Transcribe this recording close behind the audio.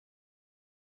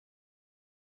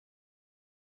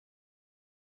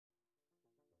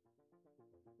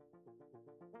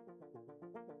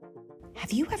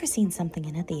Have you ever seen something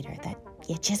in a theater that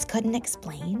you just couldn't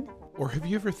explain? Or have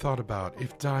you ever thought about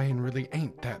if dying really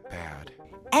ain't that bad?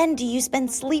 And do you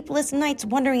spend sleepless nights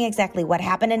wondering exactly what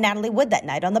happened to Natalie Wood that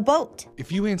night on the boat?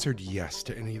 If you answered yes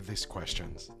to any of these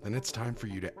questions, then it's time for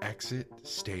you to exit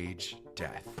stage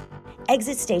death.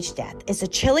 Exit Stage Death is the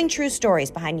chilling true stories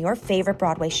behind your favorite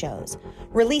Broadway shows,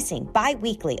 releasing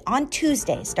bi-weekly on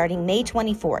Tuesdays starting May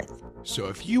 24th. So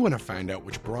if you want to find out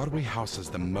which Broadway house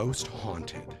is the most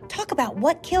haunted, Talk about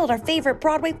what killed our favorite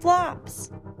Broadway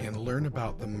flops, and learn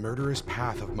about the murderous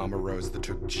path of Mama Rose that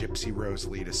took Gypsy Rose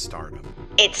Lee to stardom,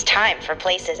 it's time for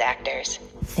Places, actors.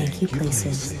 Thank you,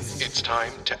 Places. it's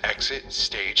time to exit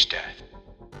stage death.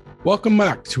 Welcome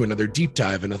back to another deep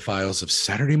dive into the files of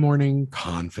Saturday Morning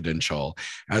Confidential.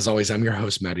 As always, I'm your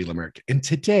host, Maddie Limerick, and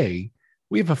today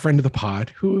we have a friend of the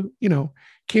pod who,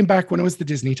 came back when it was the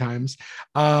Disney times,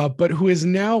 but who is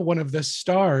now one of the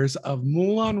stars of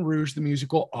Moulin Rouge, the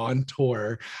musical, on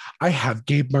tour. I have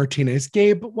Gabe Martinez.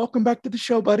 Gabe, welcome back to the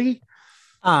show, buddy.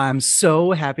 I'm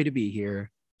so happy to be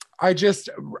here.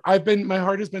 My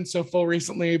heart has been so full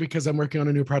recently because I'm working on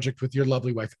a new project with your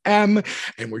lovely wife, Em,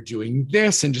 and we're doing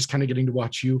this, and just kind of getting to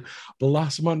watch you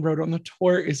blossom on road on the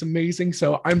tour is amazing.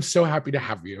 So I'm so happy to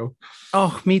have you.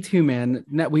 Oh, me too, man.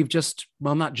 We've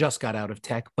not just got out of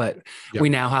tech, but Yep. we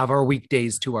now have our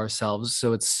weekdays to ourselves.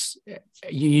 So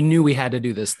you knew we had to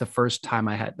do this the first time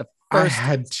I had I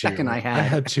had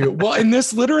to. Well, and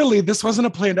this wasn't a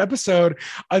planned episode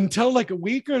until like a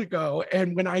week ago.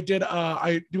 And when I do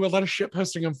a lot of shit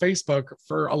posting on Facebook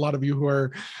for a lot of you who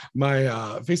are my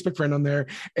Facebook friend on there.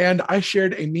 And I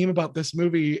shared a meme about this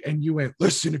movie and you went,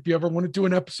 listen, if you ever want to do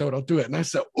an episode, I'll do it. And I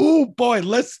said, oh boy,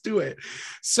 let's do it.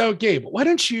 So Gabe, why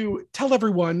don't you tell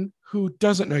everyone who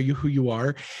doesn't know you who you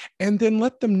are, and then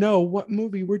let them know what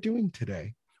movie we're doing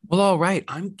today. Well, all right.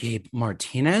 I'm Gabe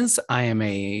Martinez. I am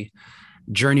a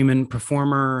journeyman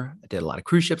performer. I did a lot of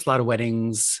cruise ships, a lot of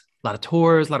weddings, a lot of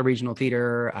tours, a lot of regional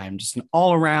theater. I'm just an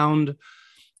all-around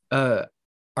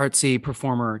artsy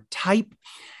performer type.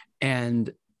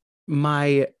 And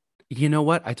you know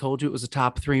what? I told you it was a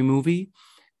top 3 movie.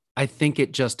 I think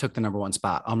it just took the number 1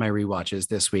 spot on my rewatches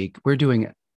this week. We're doing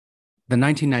the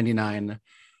 1999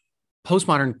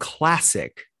 postmodern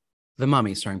classic, The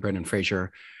Mummy, starring Brendan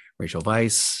Fraser, Rachel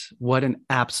Weisz. What an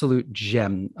absolute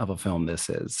gem of a film this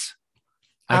is.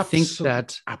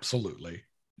 Absolutely.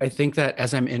 I think that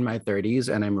as I'm in my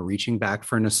 30s and I'm reaching back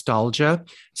for nostalgia,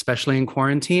 especially in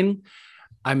quarantine,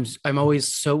 I'm always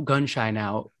so gun shy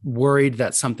now, worried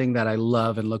that something that I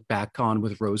love and look back on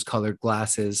with rose-colored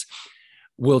glasses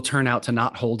will turn out to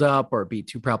not hold up or be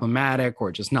too problematic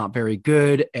or just not very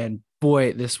good. And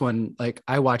boy, this one,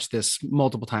 I watch this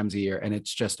multiple times a year and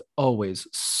it's just always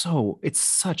it's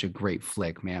such a great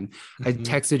flick, man. Mm-hmm. I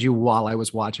texted you while I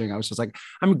was watching. I was just like,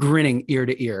 I'm grinning ear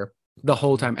to ear the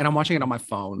whole time. And I'm watching it on my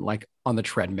phone, on the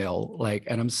treadmill,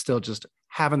 and I'm still just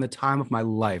having the time of my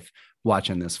life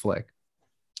watching this flick.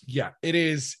 Yeah, it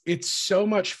is. It's so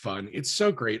much fun. It's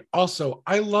so great. Also,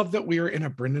 I love that we are in a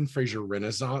Brendan Fraser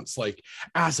renaissance,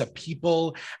 as a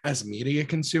people, as media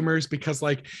consumers, because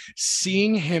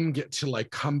seeing him get to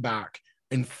come back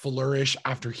and flourish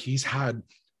after he's had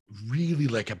really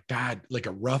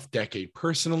a rough decade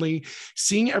personally,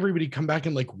 seeing everybody come back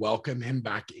and welcome him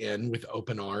back in with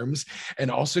open arms,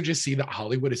 and also just see that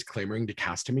Hollywood is clamoring to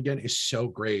cast him again is so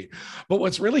great. But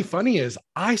what's really funny is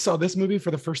I saw this movie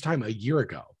for the first time a year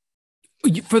ago.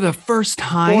 For the first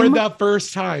time? For the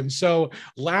first time. So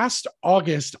last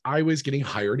August, I was getting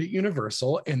hired at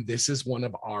Universal, and this is one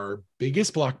of our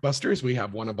biggest blockbusters. We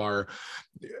have one of our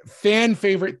fan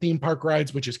favorite theme park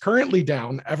rides, which is currently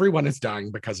down. Everyone is dying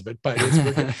because of it, but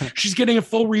she's getting a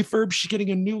full refurb. She's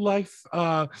getting a new life.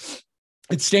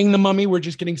 It's staying the Mummy. We're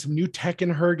just getting some new tech in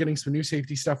her, getting some new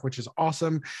safety stuff, which is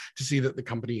awesome to see that the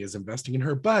company is investing in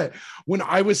her. But when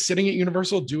I was sitting at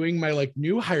Universal doing my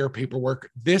new hire paperwork,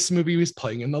 this movie was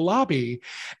playing in the lobby.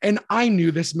 And I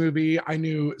knew this movie. I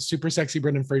knew super sexy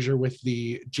Brendan Fraser with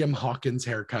the Jim Hawkins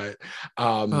haircut.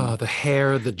 The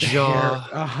hair, the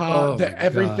jaw.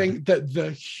 Everything,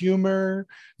 the humor,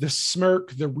 the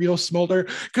smirk, the real smolder.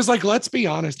 Because let's be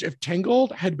honest, if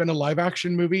Tangled had been a live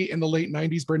action movie in the late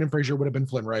 90s, Brendan Fraser would have been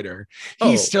Flynn Rider.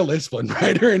 He still is Flynn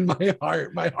Rider in my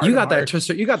heart. You got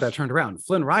that turned around.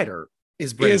 Flynn Rider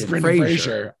is Brendan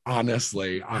Fraser.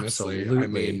 Honestly. Absolutely. I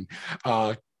mean,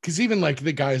 because even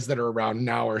the guys that are around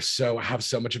now have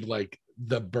so much of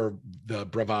the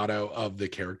bravado of the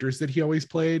characters that he always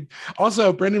played.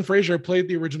 Also, Brendan Fraser played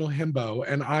the original Himbo,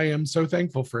 and I am so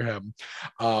thankful for him.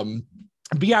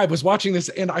 but yeah, I was watching this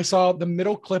and I saw the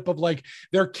middle clip of like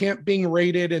their camp being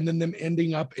raided and then them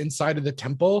ending up inside of the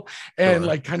temple and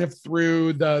like kind of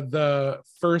through the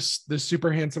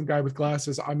super handsome guy with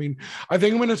glasses. I mean, I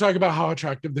think I'm going to talk about how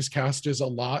attractive this cast is a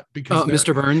lot because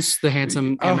Mr. Burns, the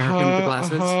handsome American with the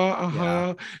glasses.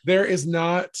 Yeah. There is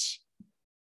not,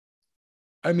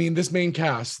 I mean, this main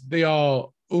cast, they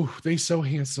all, they so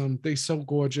handsome. They so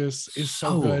gorgeous. It's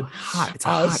so good. Hot. It's a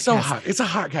hot so cast. hot. It's a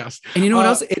hot cast. And you know what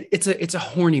else? It's a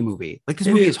horny movie. Like this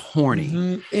movie is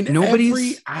horny. In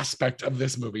every aspect of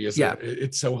this movie is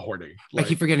it's so horny. Like, I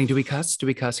keep forgetting. Do we cuss? Do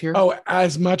we cuss here? Oh,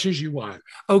 as much as you want.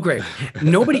 Oh, great.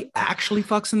 Nobody actually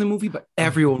fucks in the movie, but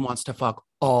everyone wants to fuck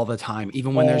all the time.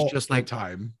 Even when there's just like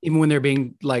time. Even when they're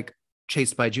being like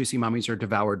chased by juicy mummies or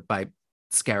devoured by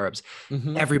scarabs.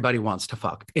 Everybody wants to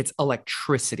fuck. It's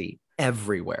electricity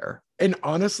everywhere. And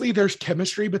honestly, there's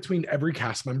chemistry between every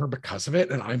cast member because of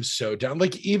it. And I'm so down.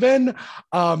 Like even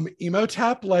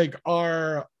Emotep, like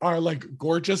our like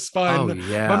gorgeous fun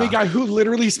mummy guy who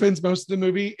literally spends most of the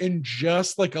movie in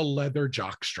just like a leather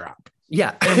jock strap.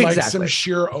 Yeah, and like some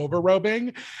sheer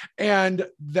overrobing, and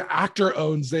the actor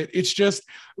owns it. It's just,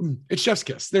 it's chef's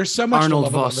kiss. There's so much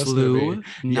Arnold to love about this movie.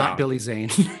 Not Billy Zane.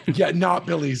 Not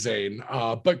Billy Zane,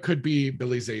 but could be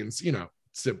Billy Zane's,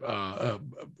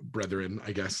 brethren,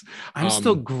 I guess. I'm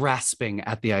still grasping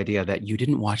at the idea that you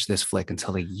didn't watch this flick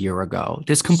until a year ago.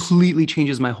 This completely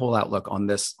changes my whole outlook on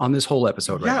this whole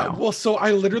episode right now. Well, so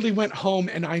I literally went home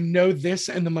and I know this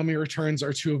and The Mummy Returns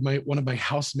are one of my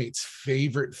housemates'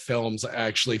 favorite films.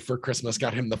 Actually, for Christmas,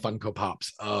 got him the Funko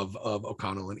Pops of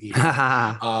O'Connell and Eve.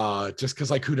 Just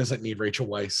because, like, who doesn't need Rachel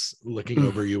Weisz looking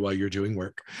over you while you're doing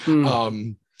work?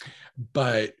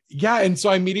 But yeah, and so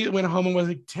I immediately went home and was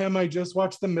like, Tim, I just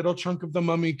watched the middle chunk of The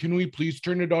Mummy. Can we please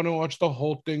turn it on and watch the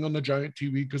whole thing on the giant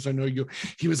TV? Because I know you.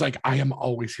 He was like, I am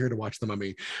always here to watch The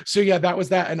Mummy. So yeah, that was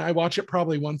that. And I watch it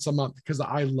probably once a month because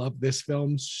I love this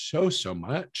film so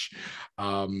much.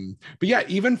 But yeah,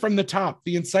 even from the top,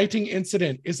 the inciting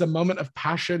incident is a moment of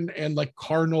passion and like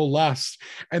carnal lust.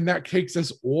 And that takes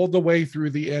us all the way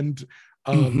through the end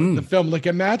of the film. Like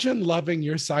imagine loving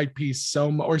your side piece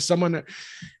or someone...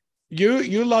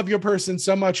 You love your person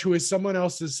so much who is someone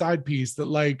else's side piece that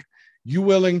like you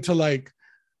willing to like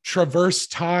traverse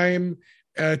time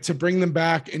to bring them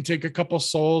back and take a couple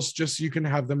souls just so you can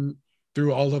have them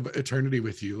through all of eternity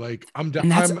with you. Like I love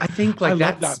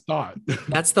that thought.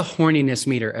 That's the horniness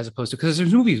meter as opposed to, because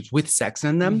there's movies with sex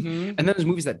in them and then there's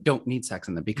movies that don't need sex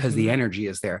in them because the energy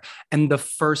is there. And the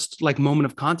first like moment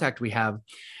of contact we have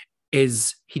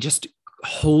is he just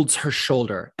holds her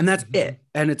shoulder and that's it.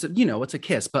 And it's it's a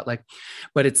kiss, but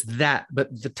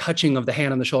the touching of the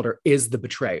hand on the shoulder is the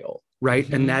betrayal, right?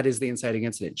 And that is the inciting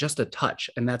incident, just a touch,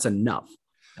 and that's enough.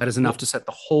 That is enough to set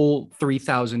the whole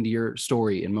 3,000-year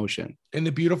story in motion. And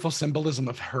the beautiful symbolism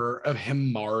of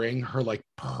him marring her like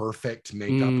perfect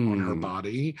makeup on her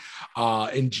body,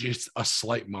 and just a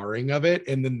slight marring of it.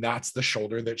 And then that's the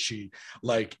shoulder that she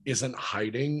like isn't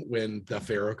hiding when the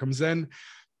Pharaoh comes in.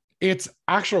 It's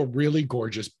actual really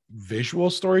gorgeous visual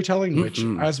storytelling, which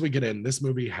as we get in, this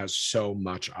movie has so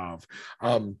much of.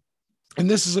 And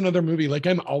this is another movie, like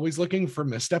I'm always looking for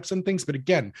missteps and things, but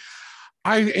again,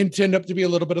 I intend up to be a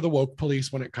little bit of the woke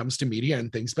police when it comes to media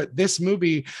and things. But this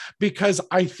movie, because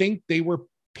I think they were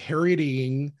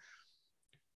parodying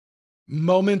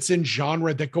moments in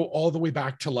genre that go all the way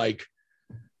back to like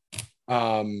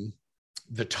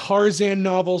the Tarzan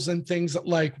novels and things that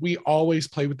like we always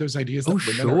play with those ideas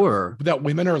that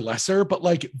women are lesser, but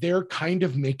like they're kind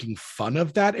of making fun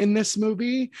of that in this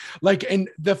movie. Like, and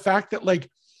the fact that like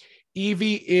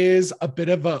Evie is a bit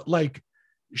of a like,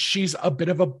 she's a bit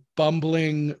of a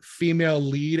bumbling female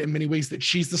lead in many ways, that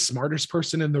she's the smartest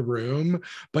person in the room,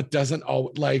 but doesn't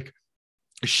all like,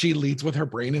 she leads with her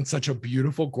brain in such a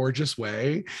beautiful, gorgeous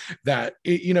way that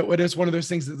it is one of those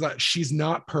things that she's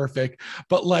not perfect,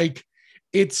 but like,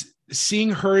 it's seeing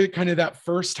her kind of that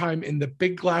first time in the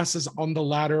big glasses on the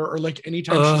ladder, or like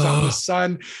anytime she's out in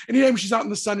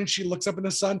the sun and she looks up in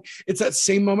the sun. It's that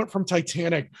same moment from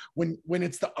Titanic when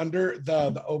it's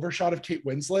the overshot of Kate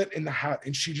Winslet in the hat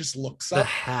and she just looks up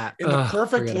in the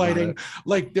perfect lighting.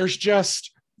 Like there's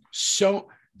just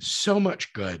so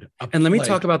much good. And let me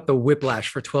talk about the whiplash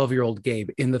for 12-year-old Gabe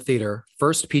in the theater.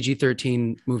 First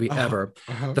PG-13 movie ever.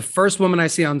 The first woman I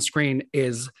see on screen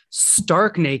is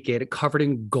stark naked, covered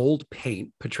in gold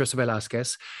paint, Patricia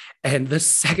Velasquez. And the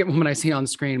second woman I see on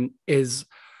screen is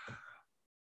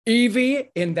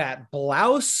Evie in that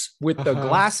blouse with the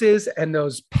glasses and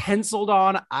those penciled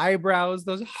on eyebrows,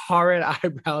 those horrid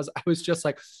eyebrows. I was just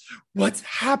like, what's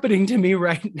happening to me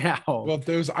right now? Well,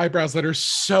 those eyebrows that are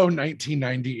so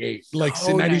 1998, like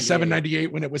 97,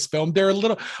 98 when it was filmed, they're a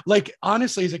little like,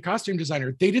 honestly, as a costume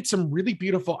designer, they did some really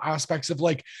beautiful aspects of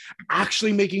like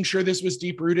actually making sure this was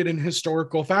deep rooted in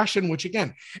historical fashion, which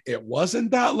again, it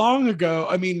wasn't that long ago.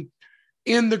 I mean,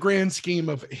 in the grand scheme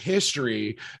of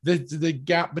history, the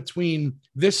gap between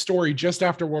this story just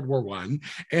after World War I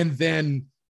and then,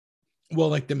 well,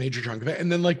 like the major chunk of it,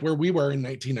 and then like where we were in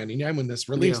 1999 when this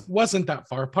released wasn't that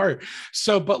far apart.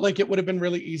 So, but like it would have been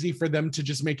really easy for them to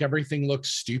just make everything look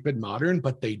stupid modern,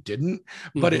 but they didn't.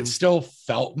 But it still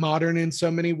felt modern in so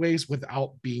many ways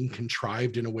without being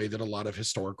contrived in a way that a lot of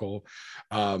historical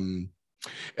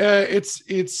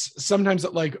it's sometimes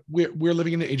that like we're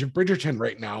living in the age of Bridgerton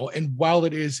right now, and while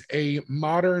it is a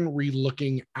modern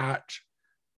relooking at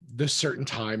the certain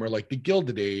time or like the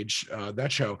Gilded Age,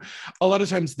 that show, a lot of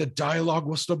times the dialogue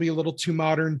will still be a little too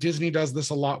modern. Disney does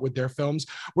this a lot with their films,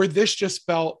 where this just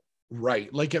felt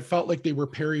right. Like it felt like they were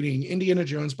parodying Indiana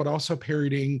Jones, but also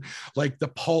parodying like the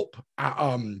pulp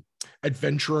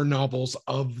adventurer novels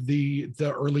of the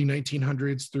early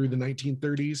 1900s through the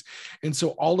 1930s. And so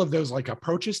all of those like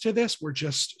approaches to this were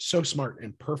just so smart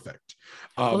and perfect.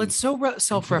 Well, it's so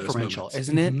self-referential,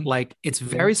 isn't it? Like it's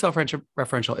very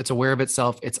self-referential. It's aware of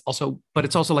itself. It's also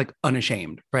like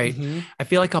unashamed, right? I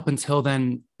feel like up until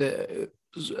then,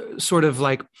 sort of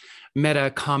like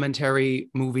meta commentary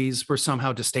movies were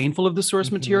somehow disdainful of the source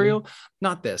material.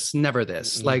 Not this, never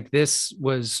this. Like this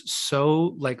was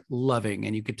so like loving,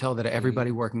 and you could tell that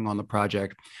everybody working on the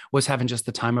project was having just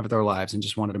the time of their lives and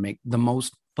just wanted to make the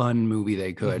most fun movie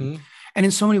they could. And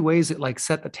in so many ways, it like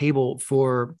set the table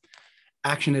for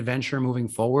action adventure moving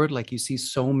forward. Like you see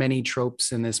so many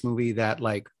tropes in this movie that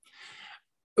like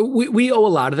we owe a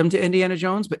lot of them to Indiana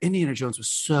Jones, but Indiana Jones was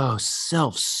so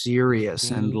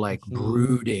self-serious and like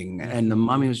brooding, and The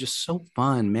Mummy was just so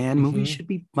fun, man. Movies should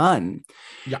be fun.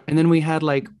 Yeah. And then we had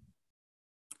like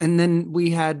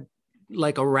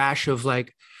a rash of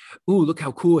like, ooh, look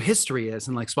how cool history is.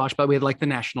 And like Swashbuckler, we had like the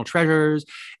National Treasures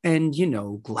and, you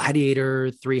know,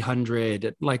 Gladiator,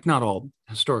 300, like not all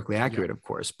historically accurate, of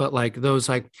course, but like those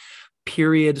like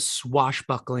period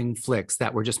swashbuckling flicks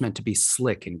that were just meant to be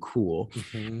slick and cool.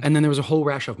 And then there was a whole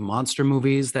rash of monster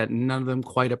movies that none of them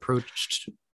quite approached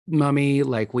Mummy.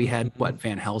 Like we had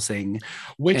Van Helsing,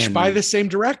 which by the same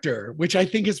director, which I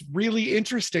think is really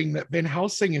interesting that Van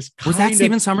Helsing is was that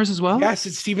Stephen Sommers as well? Yes,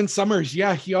 it's Stephen Sommers.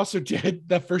 Yeah, he also did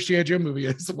the first G.I. Joe movie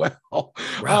as well.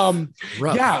 Rough.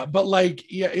 Yeah, but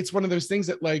like, yeah, it's one of those things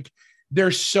that like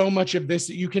there's so much of this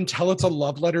that you can tell it's a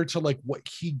love letter to like what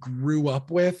he grew up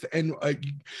with. And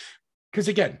because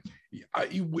again,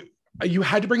 you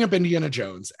had to bring up Indiana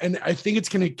Jones, and I think it's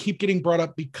going to keep getting brought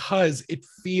up because it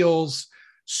feels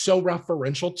so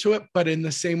referential to it, but in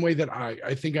the same way that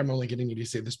I think I'm only getting you to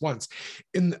say this once,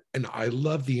 and I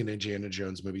love the Indiana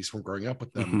Jones movies from growing up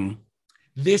with them.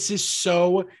 This is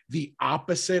so the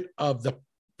opposite of the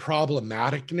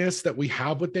problematicness that we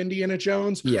have with Indiana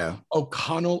Jones. Yeah.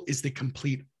 O'Connell is the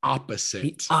complete opposite.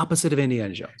 The opposite of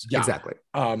Indiana Jones. Yeah. Exactly.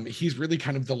 He's really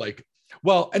kind of the like,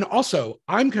 well, and also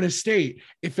I'm going to state,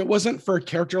 if it wasn't for a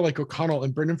character like O'Connell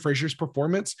and Brendan Fraser's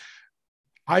performance,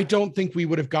 I don't think we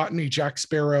would have gotten a Jack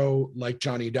Sparrow like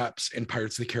Johnny Depp's in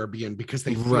Pirates of the Caribbean, because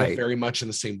they feel very much in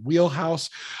the same wheelhouse.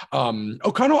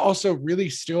 O'Connell also really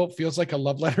still feels like a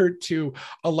love letter to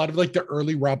a lot of like the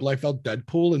early Rob Liefeld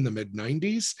Deadpool in the mid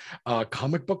 90s,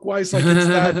 comic book wise. Like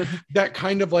it's that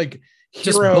kind of like hero.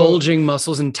 Just bulging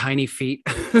muscles and tiny feet.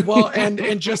 Well,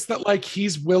 and just that like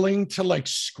he's willing to like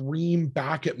scream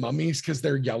back at mummies because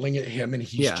they're yelling at him and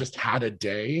he's just had a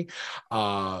day.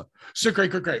 So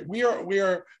great. We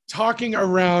are talking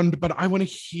around, but I want to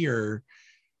hear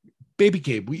Baby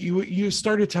Gabe. You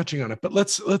started touching on it, but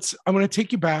let's I want to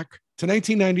take you back to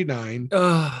 1999.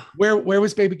 Where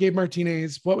was Baby Gabe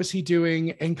Martinez? What was he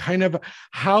doing? And kind of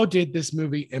how did this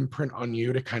movie imprint on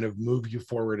you to kind of move you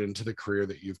forward into the career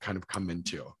that you've kind of come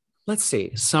into? Let's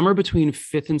see. Summer between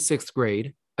 5th and 6th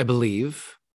grade, I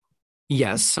believe.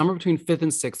 Yes, summer between 5th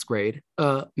and 6th grade.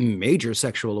 Major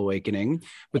sexual awakening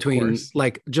between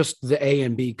like just the A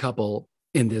and B couple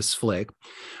in this flick.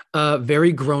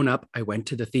 Very grown up. I went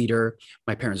to the theater.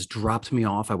 My parents dropped me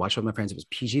off. I watched with my friends. It was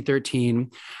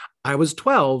PG-13. I was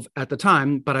 12 at the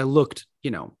time, but I looked,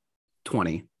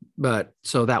 20. But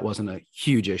so that wasn't a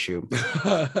huge issue.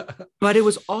 But it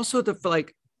was also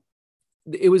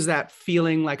it was that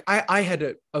feeling like I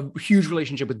had a huge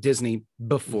relationship with Disney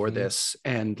before this,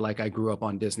 and like I grew up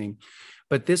on Disney,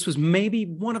 but this was maybe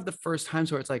one of the first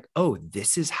times where it's like, oh,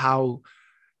 this is how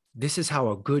this is how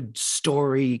a good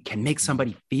story can make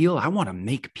somebody feel. I want to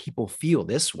make people feel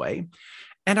this way.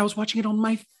 And I was watching it on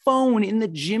my phone in the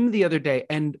gym the other day,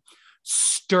 and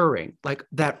stirring, like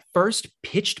that first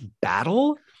pitched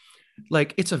battle.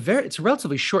 Like it's a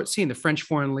relatively short scene. The French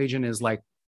Foreign Legion is like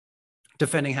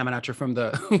defending Hamanatra from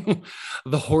the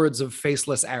the hordes of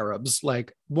faceless Arabs.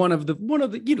 Like one of the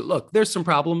look, there's some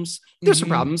problems. Some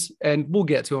problems, and we'll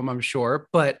get to them, I'm sure.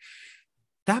 But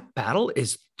that battle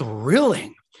is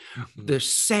thrilling. There's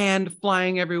sand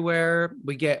flying everywhere.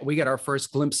 We get our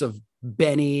first glimpse of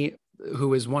Benny,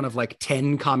 who is one of like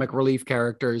 10 comic relief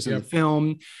characters in the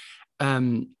film.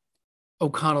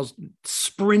 O'Connell's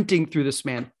sprinting through this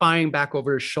man, firing back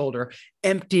over his shoulder,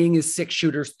 emptying his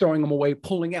 6-shooters, throwing them away,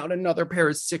 pulling out another pair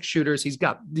of 6-shooters. He's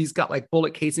got like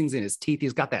bullet casings in his teeth.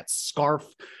 He's got that scarf,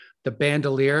 the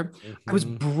bandolier. I was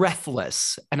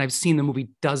breathless, and I've seen the movie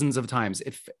dozens of times,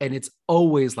 and it's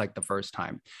always like the first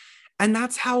time. And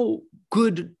that's how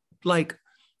good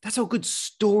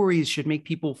stories should make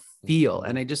people feel.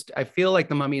 And I feel like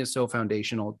The Mummy is so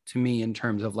foundational to me in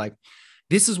terms of like,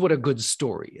 this is what a good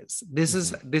story is. This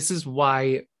is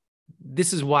why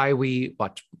we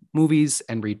watch movies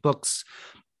and read books,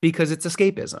 because it's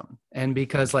escapism, and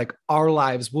because like our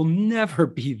lives will never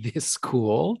be this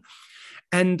cool.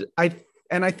 And I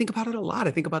think about it a lot.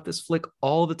 I think about this flick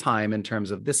all the time in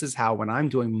terms of, this is how, when I'm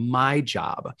doing my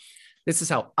job, this is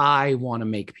how I want to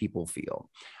make people feel.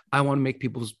 I want to make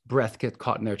people's breath get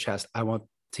caught in their chest. I want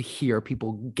to hear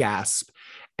people gasp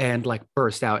and like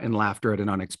burst out in laughter at an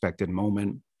unexpected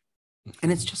moment.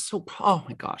 And it's just so, oh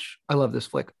my gosh, I love this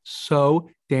flick so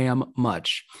damn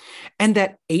much. And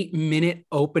that 8-minute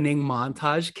opening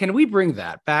montage, can we bring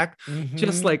that back?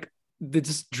 Just like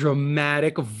this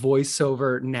dramatic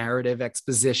voiceover narrative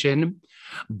exposition,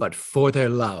 but for their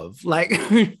love. Like,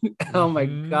 oh my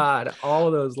God,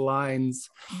 all those lines.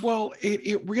 Well,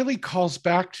 it really calls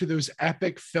back to those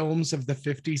epic films of the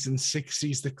 50s and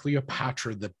 60s, the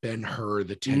Cleopatra, the Ben-Hur,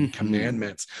 the Ten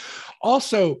Commandments.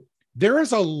 Also, there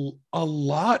is a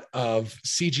lot of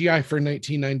CGI for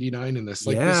 1999 in this.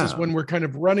 Like, this is when we're kind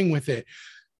of running with it.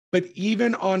 But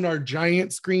even on our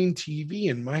giant screen TV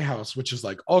in my house, which is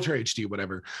like Ultra HD,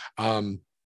 whatever.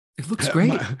 It looks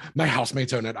great. My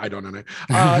housemates own it. I don't own it.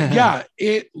 Yeah,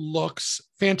 it looks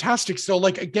fantastic. So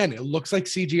like, again, it looks like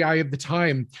CGI of the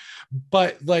time,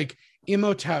 but like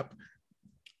Imhotep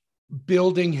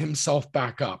building himself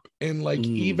back up, and like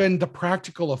even the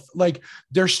practical of like,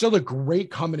 there's still a great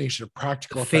combination of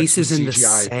practical faces in the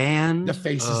sand. The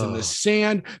faces in the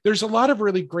sand. There's a lot of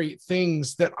really great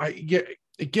things that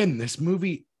again, this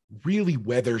movie really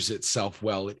weathers itself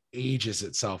well. It ages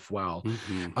itself well.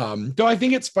 Though I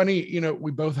think it's funny,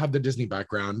 we both have the Disney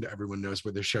background. Everyone knows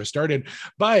where the show started,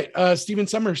 but Stephen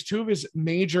Sommers, 2 of his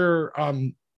major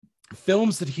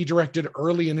films that he directed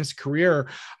early in his career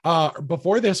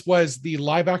before this was the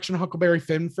live action Huckleberry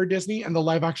Finn for Disney and the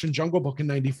live action Jungle Book in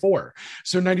 94.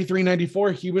 So 93,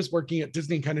 94, he was working at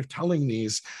Disney, kind of telling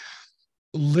these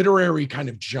literary kind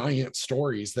of giant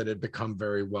stories that had become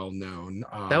very well known.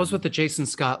 That was with the Jason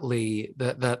Scott Lee,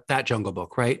 that Jungle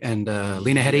Book, right? And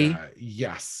Lena Headey.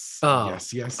 Yes.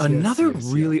 Another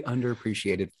really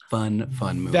underappreciated fun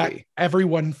movie that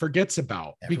everyone forgets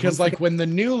about, because like when the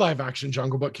new live action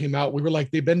Jungle Book came out, we were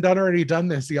like, they've already done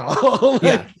this, y'all.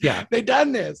 Yeah, they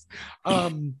done this.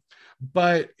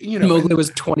 But Mowgli was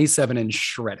 27 and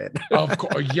shredded. Of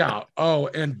course, yeah. Oh,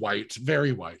 and white,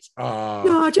 very white.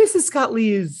 No, Jason Scott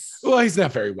Lee is. Well, he's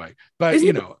not very white, but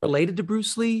isn't he related to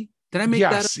Bruce Lee? Did I make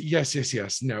that up?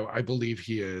 Yes. No, I believe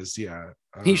he is. Yeah.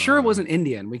 He sure wasn't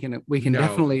Indian. We can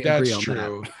definitely agree on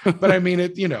true. That. But I mean,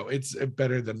 it's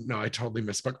better than, no, I totally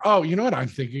misspoke. Oh, you know what I'm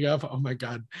thinking of? Oh my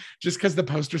God. Just because the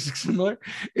posters are similar,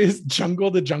 is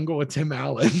Jungle the Jungle with Tim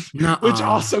Allen, which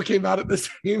also came out at the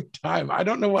same time. I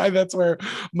don't know why that's where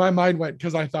my mind went,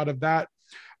 because I thought of that.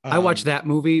 I watched that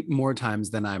movie more times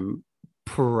than I'm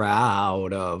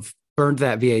proud of. Burned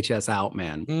that VHS out,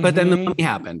 man. But then The Mummy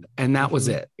happened, and that was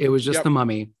it. It was just The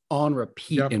Mummy on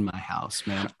repeat in my house,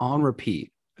 man. On repeat.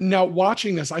 Now,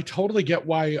 watching this, I totally get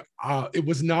why it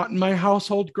was not in my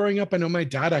household growing up. I know my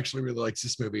dad actually really likes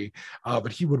this movie,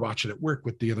 but he would watch it at work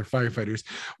with the other firefighters.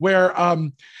 Where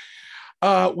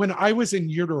when I was in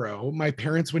utero, my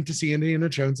parents went to see Indiana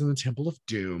Jones and the Temple of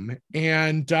Doom.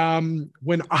 And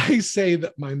when I say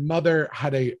that my mother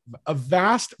had a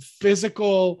vast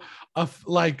physical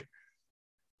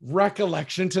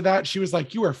recollection to that, she was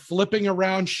like, you were flipping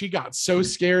around. She got so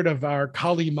scared of our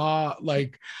Kalima,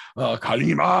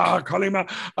 Kalima,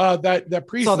 that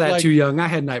priest. I saw that too young. I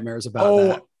had nightmares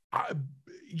about that.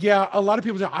 Yeah, a lot of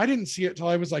people do. I didn't see it till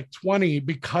I was like 20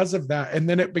 because of that. And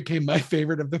then it became my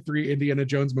favorite of the 3 Indiana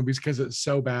Jones movies because it's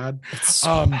so bad. It's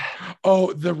so bad.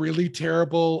 Oh, the really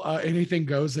terrible Anything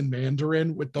Goes in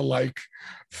Mandarin with the like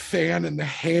fan and the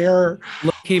hair.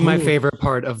 Low-key, my favorite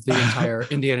part of the entire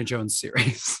Indiana Jones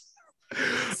series.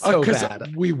 So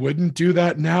bad. We wouldn't do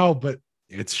that now, but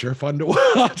it's sure fun to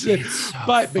watch it. So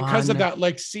but because fun. of that,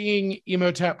 like seeing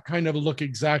Imhotep kind of look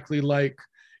exactly like,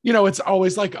 you know, it's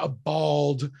always like a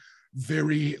bald,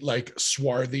 very like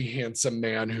swarthy, handsome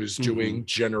man who's doing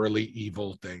generally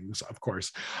evil things, of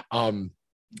course.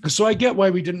 So I get why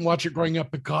we didn't watch it growing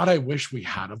up, but God, I wish we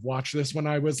had have watched this when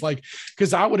I was like,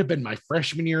 because that would have been my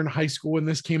freshman year in high school when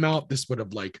this came out. This would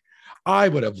have like, I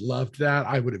would have loved that.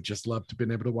 I would have just loved to have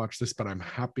been able to watch this, but I'm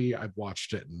happy I've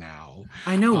watched it now.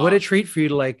 I know, what a treat for you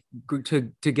to like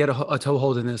to get a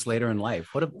toehold in this later in life.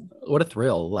 What a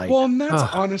thrill! Like, well, and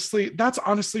that's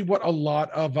honestly what a lot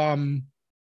of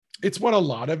it's what a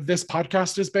lot of this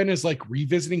podcast has been, is like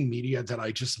revisiting media that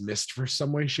I just missed for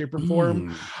some way, shape, or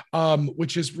form,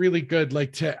 which is really good,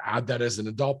 like to add that as an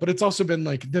adult. But it's also been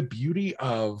like the beauty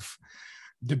of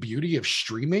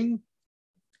streaming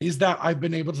is that I've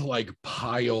been able to like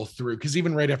pile through, because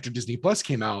even right after Disney Plus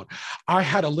came out, I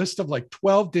had a list of like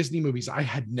 12 Disney movies I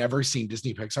had never seen,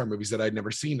 Disney Pixar movies that I'd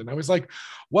never seen. And I was like,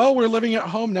 well, we're living at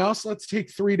home now, so let's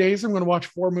take 3 days. I'm going to watch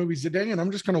 4 movies a day, and I'm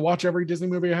just going to watch every Disney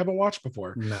movie I haven't watched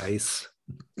before. Nice.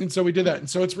 And so we did that. And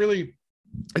so it's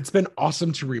been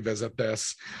awesome to revisit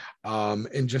this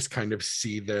and just kind of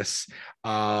see this.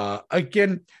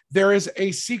 Again, there is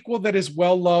a sequel that is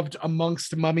well loved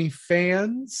amongst Mummy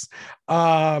fans.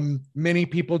 Many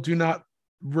people do not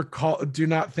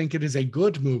think it is a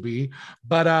good movie,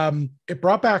 but it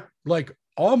brought back like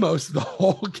almost the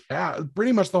whole cast,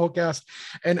 pretty much the whole cast,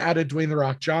 and added Dwayne "The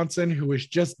Rock" Johnson, who was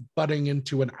just budding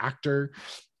into an actor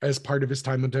as part of his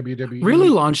time on WWE. Really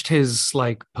launched his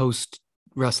like post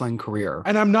wrestling career,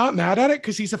 and I'm not mad at it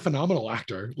because he's a phenomenal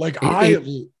actor. Like I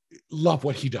love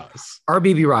what he does. Our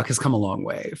BB Rock has come a long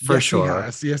way for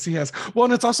sure. Yes, he has. Well,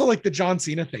 and it's also like the John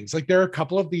Cena things. Like there are a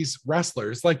couple of these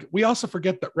wrestlers. Like we also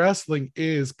forget that wrestling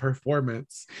is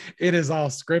performance. It is all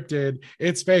scripted.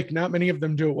 It's fake. Not many of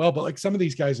them do it well, but like some of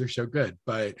these guys are so good.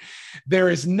 But there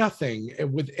is nothing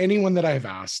with anyone that I've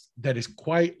asked that is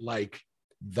quite like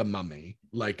The Mummy,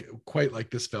 like quite like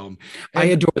this film. And I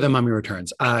adore The Mummy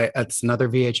Returns. It's another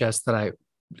VHS that I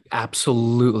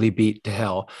absolutely beat to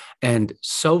hell, and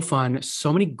so fun,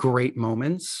 so many great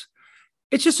moments.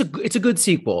 It's just it's a good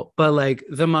sequel. But like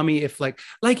The Mummy, if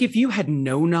if you had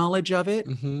no knowledge of it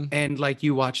and like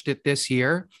you watched it this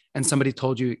year and somebody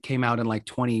told you it came out in like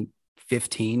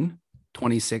 2015,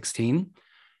 2016,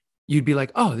 you'd be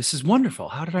like, oh, this is wonderful.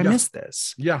 How did I miss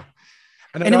this? Yeah.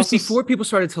 And it was before people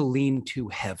started to lean too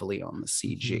heavily on the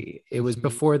CG. It was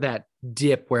before that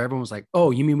dip where everyone was like,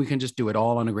 oh, you mean we can just do it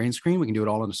all on a green screen? We can do it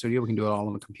all in the studio. We can do it all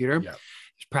on the computer. Yeah.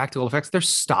 There's practical effects. There's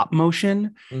stop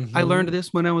motion. I learned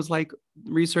this when I was like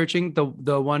researching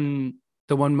the one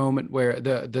moment where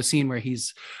the scene where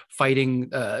he's fighting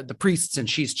the priests and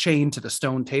she's chained to the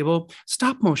stone table.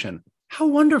 Stop motion. How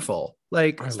wonderful.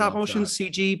 Like stop motion,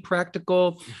 CG,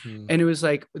 practical. And it was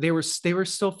like they were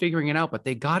still figuring it out, but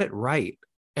they got it right.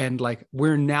 And like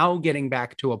we're now getting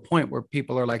back to a point where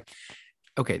people are like,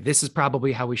 okay, this is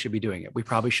probably how we should be doing it. We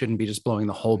probably shouldn't be just blowing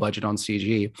the whole budget on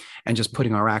CG and just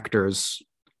putting our actors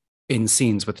in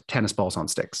scenes with tennis balls on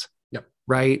sticks. Yep.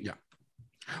 Right? Yeah.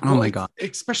 Oh my God.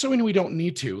 Especially when we don't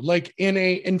need to, like in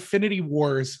a Infinity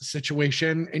Wars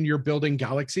situation and you're building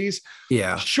galaxies.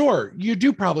 Yeah, sure. You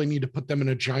do probably need to put them in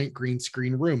a giant green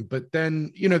screen room, but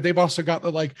then, you know, they've also got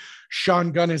the, like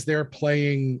Sean Gunn is there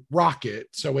playing Rocket.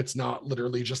 So it's not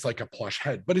literally just like a plush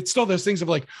head, but it's still those things of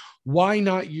like, why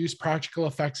not use practical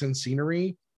effects and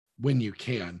scenery when you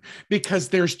can, because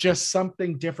there's just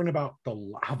something different about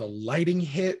how the lighting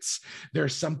hits.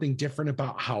 There's something different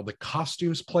about how the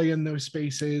costumes play in those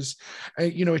spaces.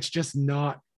 You know, it's just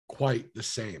not quite the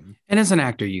same. And as an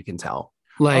actor, you can tell.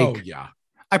 Like, oh yeah,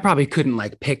 I probably couldn't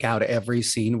like pick out every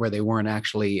scene where they weren't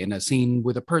actually in a scene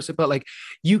with a person, but like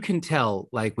you can tell,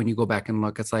 like when you go back and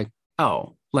look, it's like,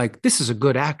 oh, like this is a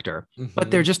good actor, but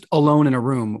they're just alone in a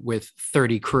room with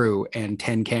 30 crew and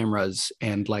 10 cameras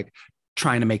and like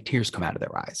trying to make tears come out of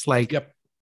their eyes. Like, yep.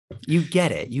 You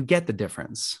get it. You get the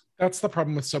difference. That's the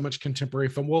problem with so much contemporary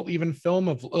film. Well, even film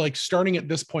of like starting at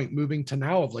this point, moving to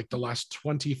now of like the last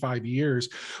 25 years,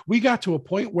 we got to a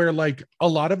point where like a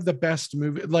lot of the best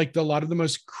movie, like a lot of the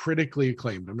most critically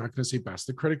acclaimed, I'm not going to say best,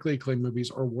 the critically acclaimed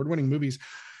movies or award-winning movies,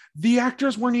 the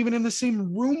actors weren't even in the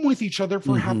same room with each other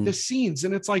for half the scenes.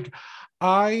 And it's like,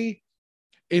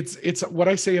 it's what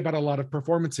I say about a lot of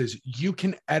performances. You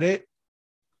can edit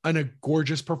a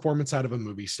gorgeous performance out of a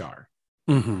movie star,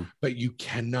 but you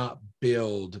cannot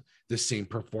build the same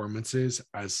performances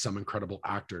as some incredible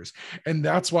actors. And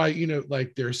that's why, you know,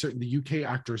 like there are certain, the UK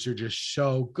actors are just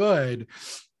so good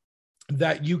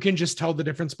that you can just tell the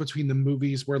difference between the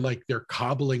movies where like they're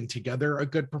cobbling together a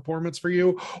good performance for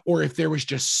you, or if there was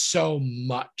just so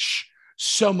much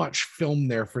film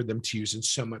there for them to use and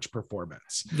so much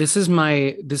performance. This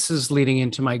is leading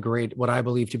into my what I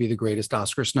believe to be the greatest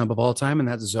Oscar snub of all time, and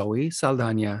that's Zoe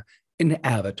Saldana in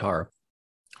Avatar.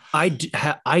 I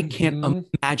can't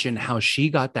imagine how she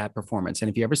got that performance. And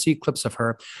if you ever see clips of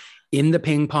her in the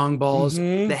ping pong balls,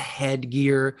 the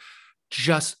headgear,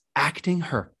 just acting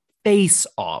her face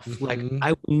off. Like,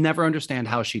 I will never understand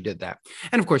how she did that.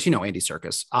 And of course, you know, Andy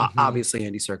Serkis, obviously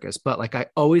Andy Serkis, but like, I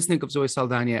always think of Zoe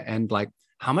Saldana and like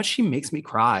how much she makes me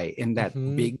cry in that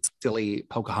big, silly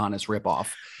Pocahontas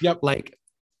ripoff. Yep. Like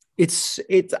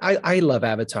I love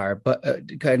Avatar, but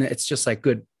kind of, it's just like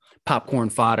good popcorn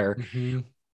fodder.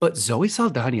 But Zoe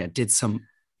Saldana did some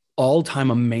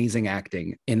all-time amazing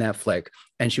acting in that flick,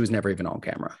 and she was never even on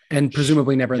camera, and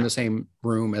presumably never in the same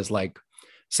room as like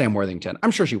Sam Worthington. I'm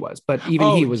sure she was, but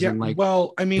even he was in like,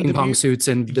 well, I mean, ping pong suits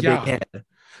and the big head.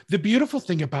 The beautiful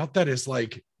thing about that is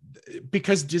like,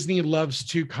 because Disney loves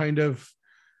to kind of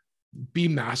be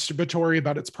masturbatory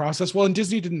about its process. Well, and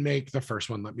Disney didn't make the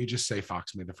first one. Let me just say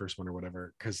Fox made the first one or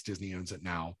whatever, because Disney owns it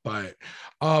now. But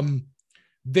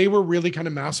they were really kind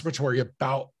of masturbatory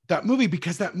about that movie,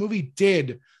 because that movie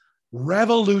did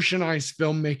revolutionize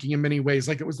filmmaking in many ways.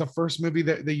 Like, it was the first movie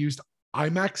that they used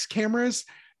IMAX cameras,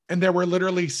 and there were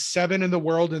literally 7 in the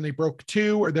world and they broke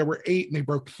 2, or there were 8 and they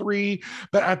broke 3.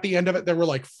 But at the end of it, there were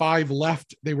like 5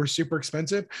 left. They were super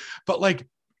expensive. But like,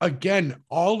 again,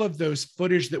 all of those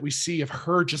footage that we see of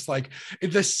her, just like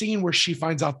the scene where she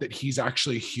finds out that he's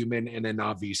actually human in a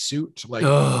Na'vi suit, like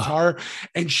Avatar,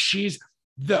 and she's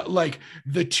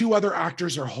the 2 other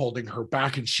actors are holding her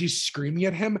back and she's screaming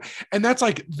at him. And that's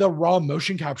like the raw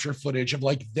motion capture footage of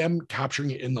like them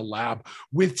capturing it in the lab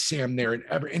with Sam there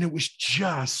and it was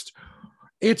just,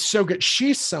 it's so good.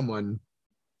 She's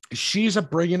a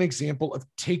brilliant example of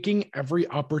taking every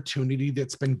opportunity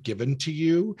that's been given to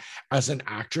you as an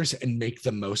actress and make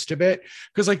the most of it.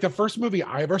 Because like the first movie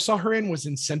I ever saw her in was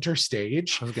in Center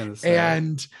Stage. I was gonna say.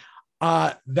 And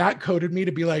that coded me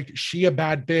to be like, she a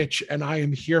bad bitch and I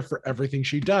am here for everything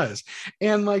she does.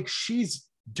 And like, she's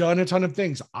done a ton of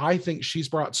things. I think she's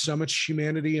brought so much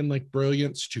humanity and like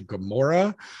brilliance to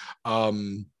Gamora.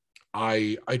 Gamora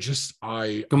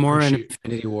and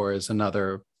Infinity War is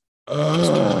another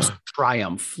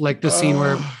triumph. Like the scene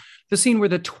where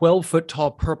the 12-foot tall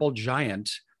purple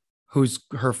giant who's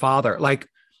her father, like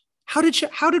how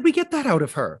did we get that out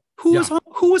of her?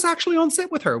 Who was actually on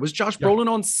set with her? Was Josh Brolin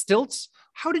on stilts?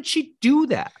 How did she do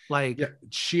that? Like,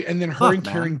 and then her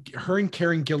and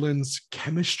Karen Gillan's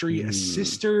chemistry as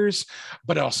sisters,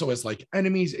 but also as like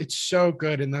enemies. It's so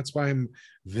good. And that's why I'm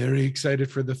very excited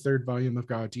for the 3rd volume of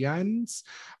Guardians.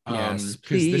 Yes,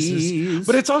 please.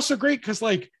 But it's also great because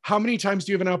like, how many times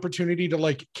do you have an opportunity to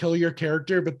like kill your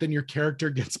character, but then your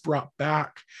character gets brought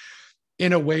back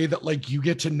in a way that like you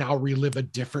get to now relive a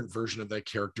different version of that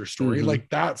character story.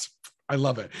 Like I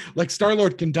love it. Like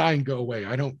Star-Lord can die and go away.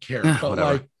 I don't care. But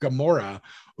like Gamora,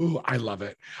 I love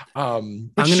it.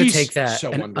 I'm going to take that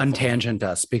and untangent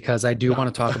us, because I do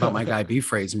want to talk about my Guy B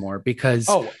phrase more, because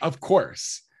of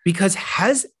course. Because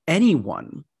has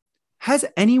anyone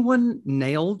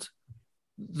nailed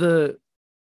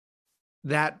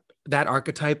that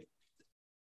archetype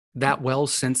that well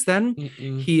since then?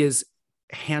 He is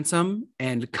handsome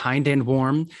and kind and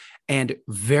warm and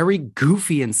very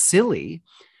goofy and silly.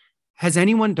 Has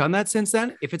anyone done that since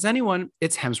then? If it's anyone,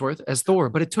 it's Hemsworth as Thor,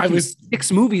 but it took him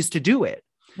 6 movies to do it.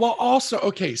 Well, also,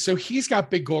 okay, so he's got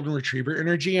big golden retriever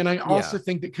energy. And I also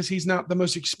think that because he's not the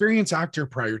most experienced actor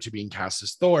prior to being cast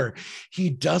as Thor, he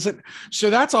doesn't. So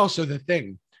that's also the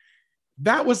thing.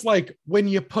 That was like when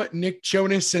you put Nick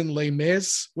Jonas and Les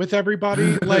Mis with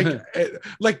everybody,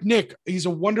 like Nick, he's a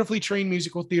wonderfully trained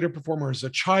musical theater performer as a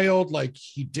child. Like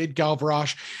he did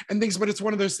Gavroche and things, but it's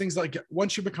one of those things like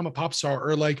once you become a pop star,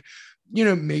 or like, you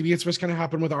know, maybe it's what's going to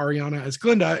happen with Ariana as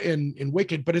Glinda in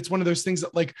Wicked, but it's one of those things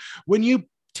that like when you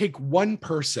take one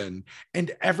person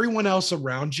and everyone else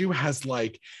around you has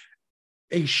like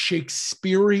a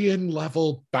Shakespearean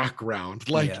level background,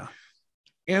 like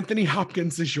Anthony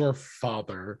Hopkins is your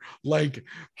father, like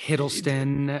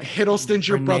Hiddleston's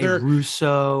your brother,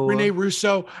 Rene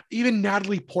Russo, even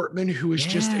Natalie Portman, who is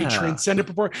just a transcendent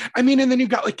performer. I mean, and then you've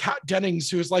got like Kat Dennings,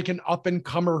 who is like an up and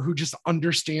comer who just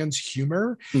understands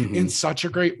humor in such a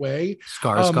great way.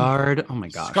 Skarsgård, oh my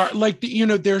gosh, like you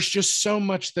know, there's just so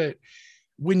much that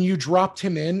when you dropped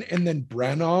him in, and then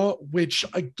Branagh, which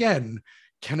again,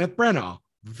 Kenneth Branagh,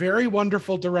 very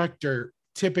wonderful director,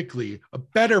 typically a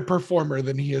better performer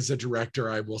than he is a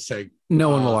director, I will say. No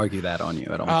one will argue that on you,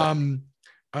 I don't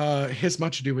think. His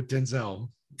Much Ado with Denzel.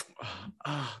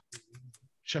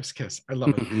 Chef's kiss. I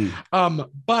love it.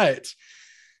 But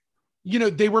you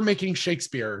know, they were making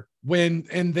Shakespeare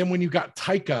and then when you got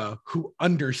Taika, who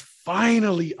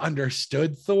finally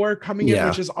understood Thor coming in,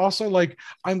 which is also like,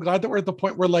 I'm glad that we're at the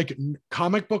point where like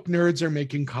comic book nerds are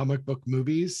making comic book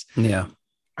movies. Yeah.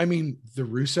 I mean, the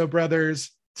Russo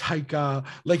brothers, Taika,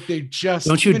 like they just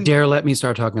don't you dare let me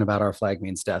start talking about Our Flag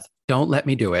Means Death. Don't let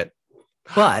me do it.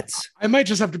 But I might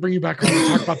just have to bring you back on to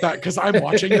talk about that, because I'm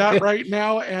watching that right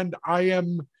now and I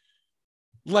am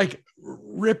like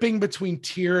ripping between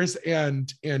tears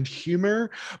and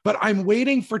humor, but I'm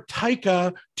waiting for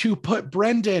Taika to put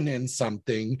Brendan in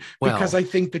something, because I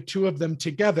think the two of them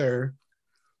together.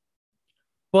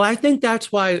 Well, I think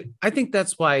that's why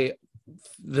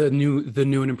the new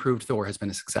and improved Thor has been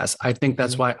a success. I think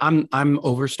that's why I'm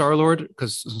over Star-Lord,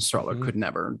 because Star-Lord could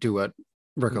never do what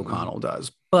Rick O'Connell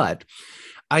does. But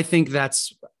I think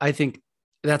that's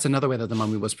another way that the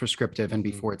Mummy was prescriptive and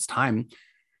before its time.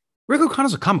 Rick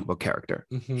O'Connell's a comic book character.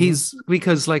 He's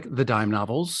because like the dime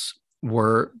novels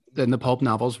were, and the pulp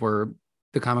novels were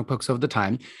the comic books of the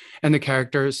time, and the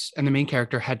characters and the main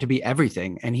character had to be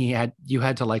everything. And you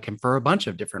had to like him for a bunch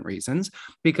of different reasons,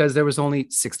 because there was only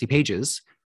 60 pages,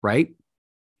 right?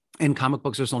 In comic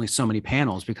books, there's only so many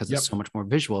panels because it's so much more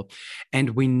visual. And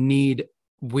we need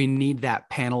that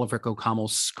panel of Rick O'Connell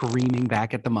screaming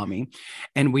back at the Mummy,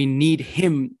 and we need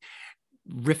him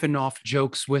riffing off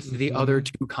jokes with the other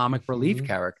two comic relief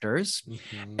characters.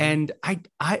 And I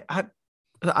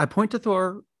point to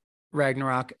Thor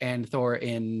Ragnarok and Thor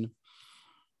in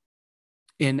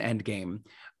Endgame,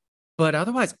 but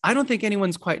otherwise I don't think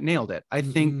anyone's quite nailed it. I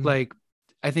think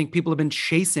people have been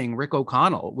chasing Rick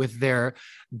O'Connell with their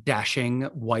dashing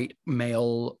white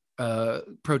male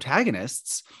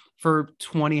protagonists for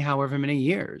 20 however many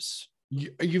years.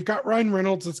 You've got Ryan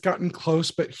Reynolds that's gotten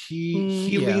close, but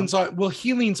he leans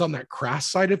on that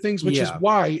crass side of things, which is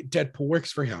why Deadpool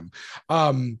works for him.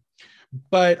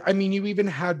 But I mean, you even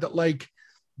had that, like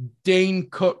Dane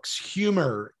Cook's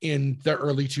humor in the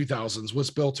early 2000s was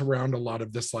built around a lot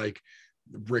of this like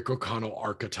Rick O'Connell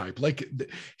archetype. Like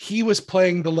he was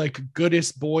playing the like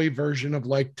goodest boy version of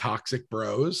like Toxic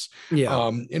Bros,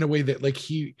 in a way that like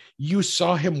you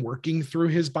saw him working through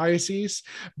his biases,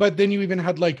 but then you even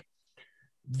had like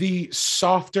the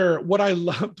softer. What I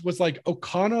loved was like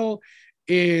O'Connell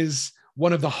is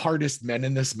one of the hardest men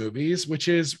in this movies, which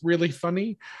is really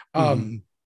funny. And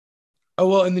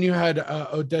then you had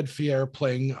Oded Fier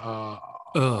playing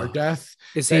Ardeth.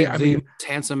 Is he the most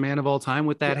handsome man of all time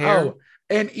with that hair?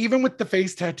 And even with the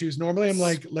face tattoos, normally I'm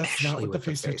like, let's not with the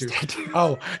face tattoos.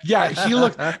 Oh, yeah. He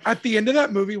looked at the end of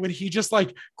that movie when he just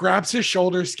like grabs his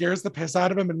shoulder, scares the piss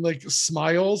out of him, and like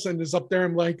smiles and is up there.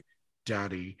 I'm like,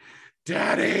 Daddy.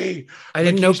 I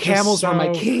didn't know camels were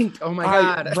my kink. Oh my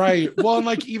God. Right. Well, and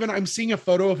like even I'm seeing a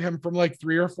photo of him from like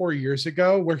 3 or 4 years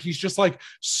ago where he's just like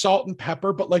salt and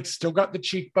pepper, but like still got the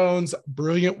cheekbones,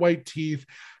 brilliant white teeth.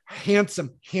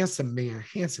 Handsome man.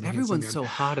 Everyone's so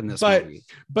hot in this movie.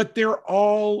 But they're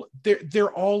all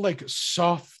like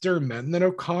softer men than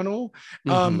O'Connell.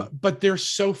 But they're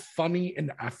so funny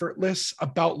and effortless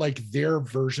about like their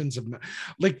versions of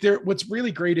like what's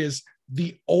really great is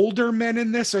the older men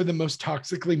in this are the most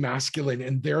toxically masculine,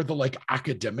 and they're the like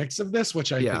academics of this,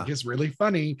 which I think is really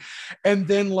funny. And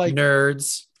then like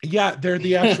nerds. Yeah, they're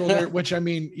the actual nerd, which I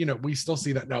mean, you know, we still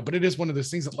see that now, but it is one of those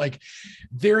things that like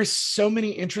there is so many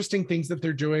interesting things that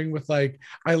they're doing with like,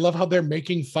 I love how they're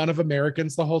making fun of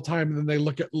Americans the whole time. And then they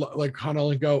look at like Connell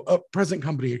and go, oh, present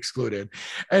company excluded.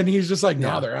 And he's just like,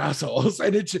 no, they're assholes.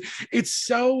 And it's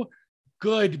so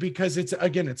good because it's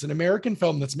an American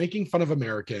film that's making fun of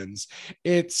Americans.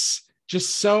 It's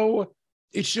just so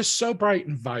bright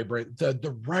and vibrant.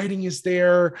 The writing is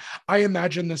there. I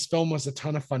imagine this film was a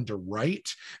ton of fun to write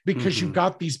because you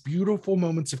got these beautiful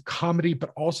moments of comedy,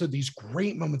 but also these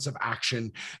great moments of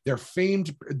action. They're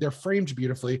framed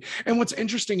beautifully. And what's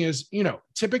interesting is, you know,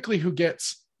 typically who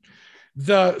gets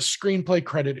the screenplay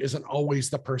credit isn't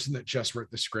always the person that just wrote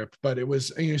the script, but it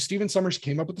was, you know, Stephen Sommers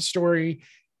came up with the story,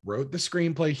 wrote the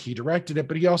screenplay, he directed it,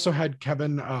 but he also had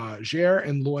Kevin Gere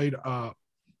and Lloyd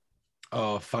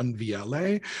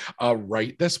Funvielle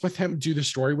write this with him, do the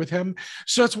story with him.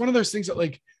 So it's one of those things that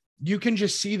like you can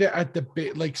just see that at the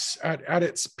bit, like at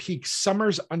its peak,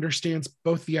 Sommers understands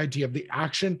both the idea of the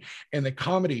action and the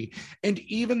comedy, and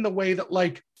even the way that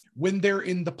like when they're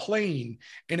in the plane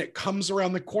and it comes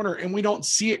around the corner and we don't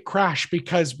see it crash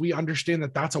because we understand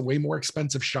that that's a way more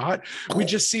expensive shot. We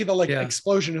just see the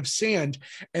explosion of sand,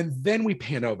 and then we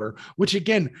pan over, which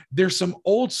again, there's some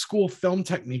old school film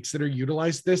techniques that are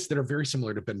utilized this that are very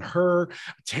similar to Ben-Hur,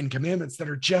 Ten Commandments, that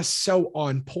are just so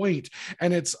on point.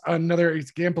 And it's another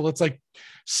example. It's like,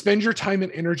 spend your time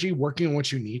and energy working on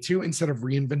what you need to instead of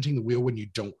reinventing the wheel when you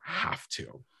don't have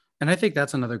to. And I think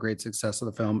that's another great success of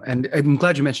the film. And I'm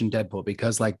glad you mentioned Deadpool,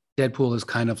 because like Deadpool is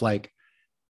kind of like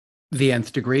the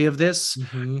nth degree of this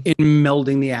in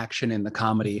melding the action and the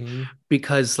comedy,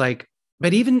 because like,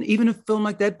 but even a film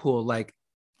like Deadpool, like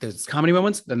there's comedy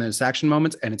moments, then there's action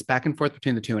moments, and it's back and forth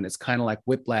between the two. And it's kind of like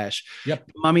Whiplash.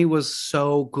 Yep. Mummy was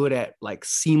so good at like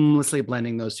seamlessly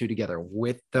blending those two together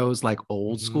with those like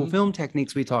old school film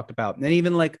techniques we talked about. And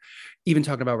even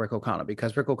talking about Rick O'Connell,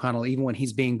 because Rick O'Connell, even when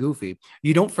he's being goofy,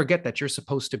 you don't forget that you're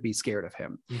supposed to be scared of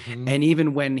him. And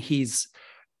even when he's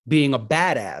being a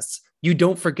badass, you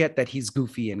don't forget that he's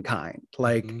goofy and kind.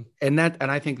 Like, and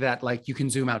I think that like you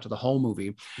can zoom out to the whole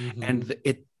movie, and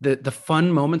the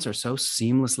fun moments are so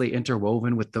seamlessly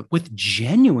interwoven with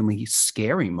genuinely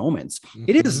scary moments.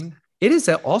 It is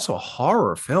also a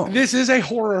horror film. This is a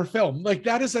horror film. Like,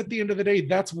 that is, at the end of the day,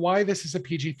 that's why this is a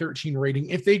PG-13 rating.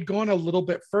 If they'd gone a little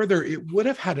bit further, it would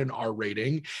have had an R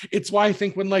rating. It's why I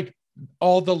think when like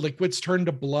all the liquids turn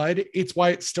to blood, it's why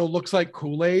it still looks like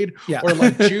Kool-Aid or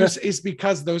like juice, is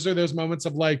because those are those moments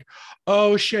of like,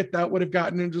 oh shit, that would have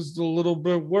gotten it just a little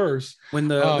bit worse. When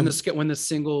the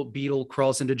single beetle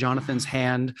crawls into Jonathan's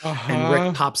hand and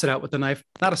Rick pops it out with the knife,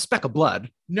 not a speck of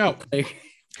blood. No.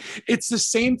 It's the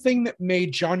same thing that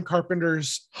made John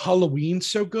Carpenter's Halloween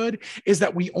so good, is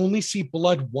that we only see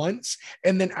blood once,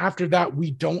 and then after that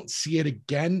we don't see it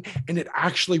again, and it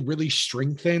actually really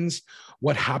strengthens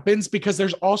what happens, because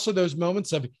there's also those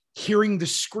moments of hearing the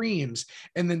screams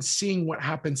and then seeing what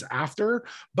happens after,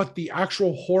 but the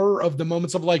actual horror of the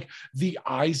moments of like the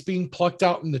eyes being plucked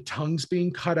out and the tongues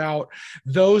being cut out,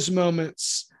 those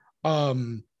moments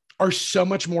are so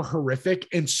much more horrific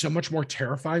and so much more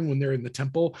terrifying when they're in the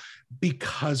temple,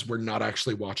 because we're not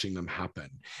actually watching them happen.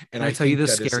 And I tell you, the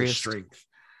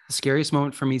scariest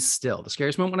moment for me still, the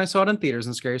scariest moment when I saw it in theaters,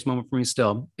 and the scariest moment for me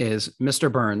still is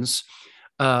Mr. Burns,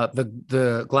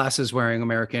 the glasses wearing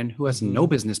American who has no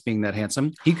business being that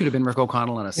handsome. He could have been Rick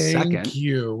O'Connell in a second. Thank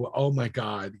you. Oh my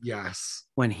God. Yes.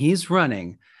 When he's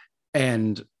running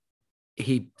and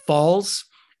he falls,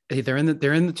 they're in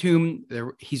the tomb.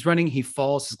 He's running. He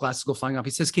falls. His glasses go flying off.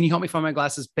 He says, "Can you help me find my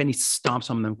glasses?" Then he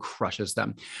stomps on them, crushes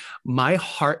them. My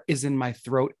heart is in my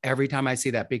throat every time I see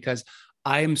that, because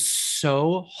I am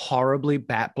so horribly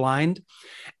bat blind.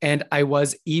 And I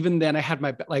was, even then, I had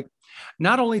my, like,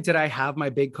 not only did I have my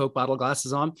big Coke bottle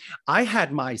glasses on, I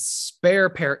had my spare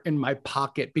pair in my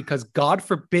pocket, because God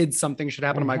forbid something should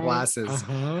happen to my glasses.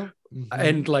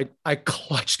 And like, I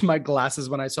clutched my glasses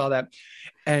when I saw that.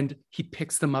 And he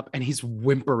picks them up and he's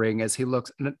whimpering as he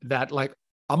looks. And that, like,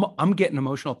 I'm getting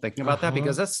emotional thinking about that,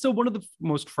 because that's still one of the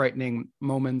most frightening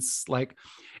moments, like,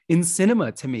 in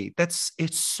cinema to me. It's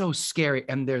so scary.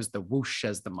 And there's the whoosh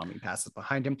as the mummy passes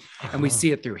behind him, and we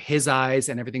see it through his eyes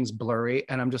and everything's blurry.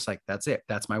 And I'm just like, that's it.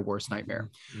 That's my worst nightmare.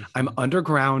 I'm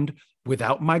underground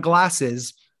without my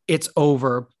glasses. It's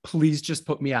over. Please just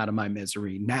put me out of my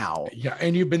misery now. Yeah.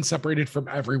 And you've been separated from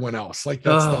everyone else. Like,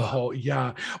 that's the whole,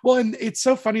 Well, and it's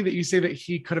so funny that you say that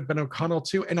he could have been O'Connell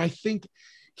too. And I think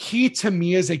he, to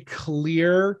me, is a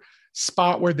clear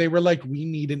spot where they were like, we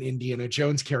need an Indiana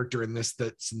Jones character in this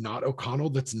that's not O'Connell,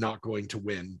 that's not going to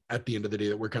win at the end of the day,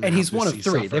 that we're going to. And he's one of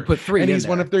three. They put three, and he's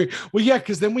one of three. Well, yeah,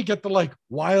 because then we get the like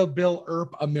Wild Bill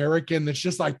Earp American that's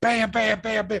just like bam, bam,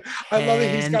 bam, bam. I love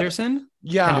it. He's got Henderson.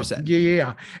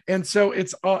 Yeah. And so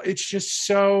it's just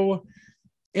so.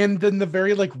 And then the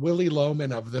very like Willie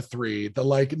Loman of the three, the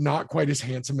like not quite as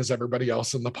handsome as everybody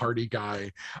else in the party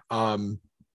guy.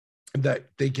 That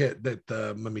they get, that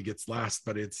the mummy gets last,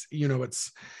 but it's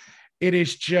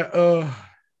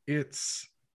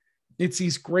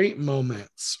these great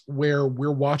moments where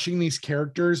we're watching these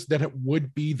characters that it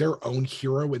would be their own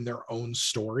hero in their own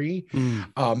story.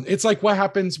 It's like what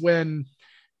happens when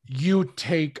you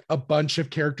take a bunch of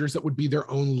characters that would be their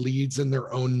own leads in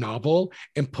their own novel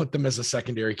and put them as a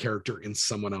secondary character in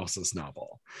someone else's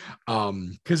novel.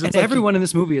 Because like everyone in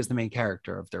this movie is the main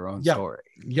character of their own story.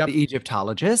 The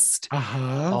Egyptologist,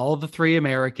 all the three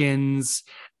Americans,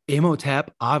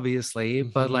 Imhotep, obviously,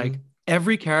 but like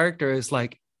every character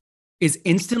is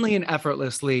instantly and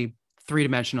effortlessly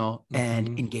three-dimensional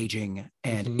and engaging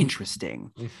and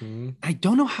interesting. I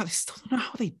still don't know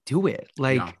how they do it.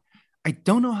 I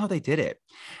don't know how they did it.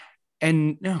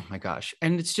 And oh my gosh.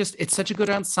 And it's such a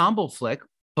good ensemble flick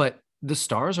but the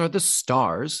stars are the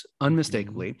stars,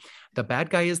 unmistakably. The bad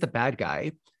guy is the bad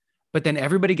guy, but then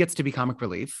everybody gets to be comic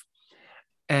relief.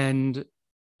 And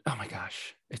oh my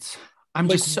gosh, I'm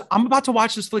about to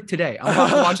watch this flick today. I'm about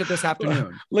to watch it this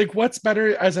afternoon. Like, what's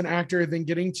better as an actor than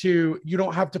you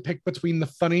don't have to pick between the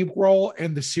funny role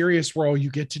and the serious role. You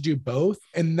get to do both.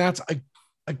 And that's,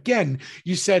 again,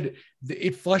 you said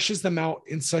it fleshes them out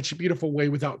in such a beautiful way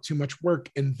without too much work.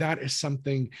 And that is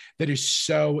something that is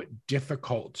so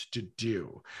difficult to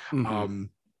do.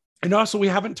 And also, we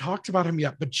haven't talked about him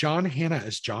yet, but John Hannah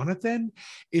as Jonathan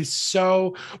is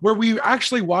so, where we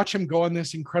actually watch him go on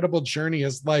this incredible journey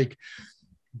as like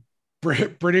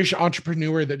British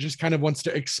entrepreneur that just kind of wants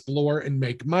to explore and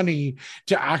make money,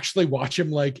 to actually watch him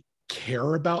like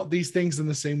care about these things in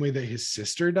the same way that his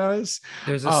sister does.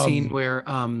 There's a scene where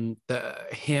Audit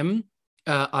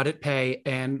Pay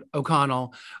and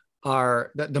O'Connell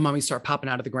the mummies start popping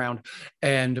out of the ground,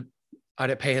 and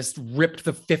Audit Pay has ripped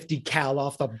the 50 cal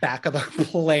off the back of the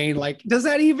plane. Like, does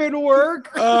that even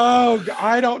work? Oh,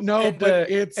 I don't know.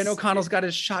 And O'Connell's got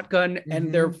his shotgun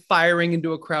and they're firing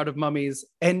into a crowd of mummies.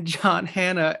 And John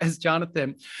Hannah as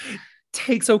Jonathan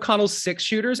takes O'Connell's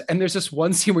 6-shooters. And there's this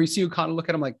one scene where you see O'Connell look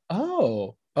at him like,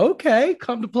 oh, okay,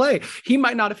 come to play. He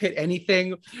might not have hit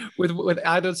anything with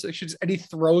either of the 6-shooters, and he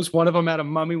throws one of them at a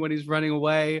mummy when he's running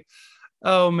away.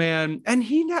 Oh man. And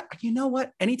you know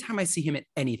what? Anytime I see him in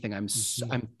anything, I'm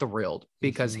thrilled,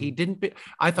 because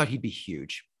I thought he'd be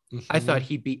huge. I thought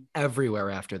he'd be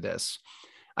everywhere after this.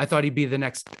 I thought he'd be the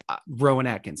next Rowan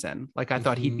Atkinson. Like, I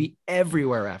thought he'd be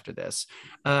everywhere after this.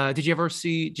 Did you ever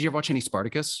watch any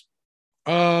Spartacus?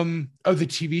 The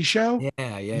TV show?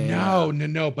 Yeah.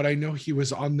 No, but I know he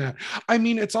was on that. I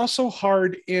mean, it's also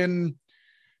hard in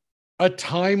a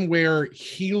time where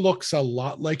he looks a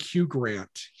lot like Hugh Grant.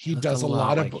 He does a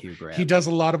lot of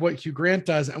what Hugh Grant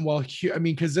does. And while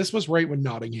because this was right when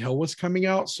Notting Hill was coming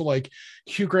out, so like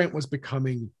Hugh Grant was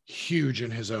becoming huge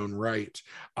in his own right.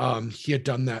 He had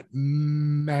done that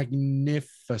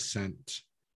magnificent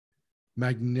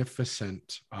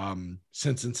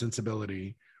Sense and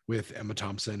Sensibility with Emma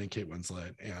Thompson and Kate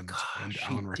Winslet and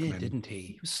Alan Rickman. Didn't he?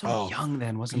 He was so young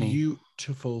then, wasn't he?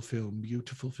 Beautiful film.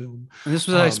 And this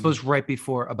was, I suppose, right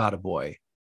before About a Boy.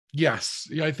 Yes.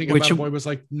 Yeah, I think About a Boy was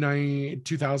like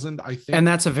 2000, I think. And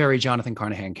that's a very Jonathan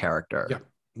Carnahan character. Yeah.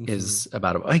 Is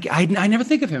about I never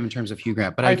think of him in terms of Hugh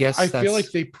Grant, but I guess I feel like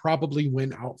they probably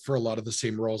went out for a lot of the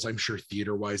same roles. I'm sure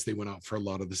theater wise they went out for a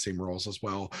lot of the same roles as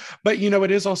well. But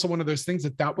it is also one of those things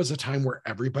that was a time where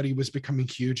everybody was becoming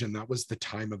huge, and that was the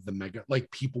time of the mega,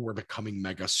 like people were becoming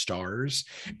mega stars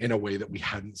in a way that we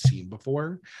hadn't seen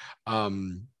before.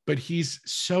 But he's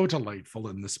so delightful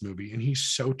in this movie, and he's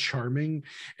so charming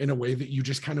in a way that you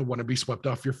just kind of want to be swept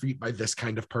off your feet by this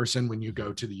kind of person when you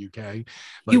go to the UK.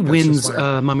 Like, he wins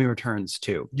Mummy Returns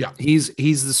too. Yeah, he's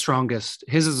the strongest.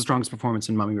 His is the strongest performance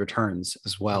in Mummy Returns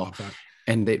as well,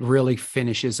 and it really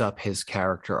finishes up his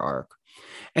character arc.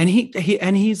 And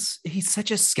he's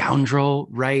such a scoundrel,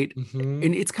 right?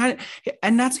 And it's kind of,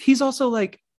 and he's also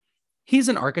like, he's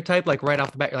an archetype, like right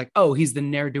off the bat, you're like, oh, he's the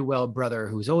ne'er-do-well brother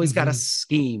who's always got a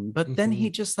scheme. But then he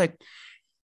just like,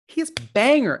 he has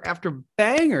banger after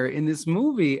banger in this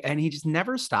movie, and he just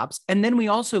never stops. And then we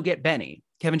also get Benny,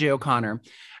 Kevin J. O'Connor,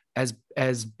 as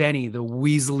Benny, the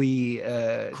Weasley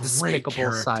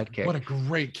despicable sidekick. What a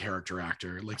great character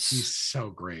actor. Like, he's so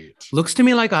great. Looks to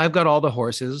me like I've Got All the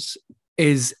Horses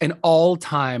is an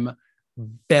all-time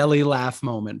belly laugh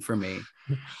moment for me.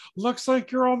 Looks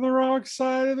like you're on the wrong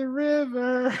side of the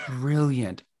river.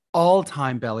 Brilliant.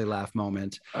 All-time belly laugh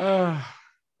moment.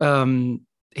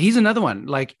 He's another one.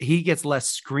 Like, he gets less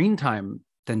screen time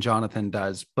than Jonathan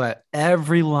does, but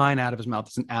every line out of his mouth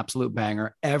is an absolute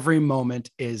banger. Every moment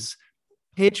is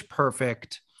pitch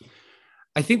perfect.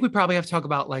 I think we probably have to talk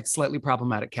about like slightly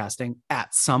problematic casting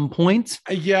at some point.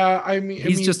 Yeah, I mean,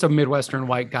 he's just a Midwestern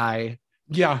white guy.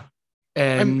 Yeah.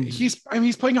 And he's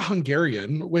playing a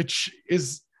Hungarian, which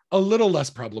is a little less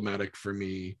problematic for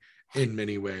me in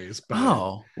many ways.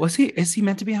 But is he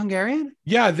meant to be Hungarian?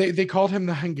 Yeah, they called him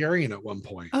the Hungarian at one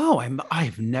point.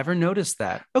 I've never noticed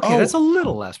that. Okay, that's a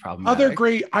little less problematic. Other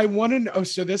great, I want to know,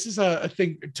 so this is a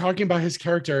thing talking about his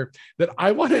character that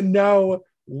I want to know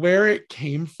where it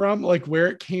came from, like where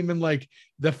it came in like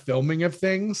the filming of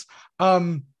things.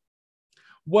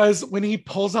 Was when he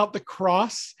pulls out the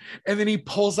cross and then he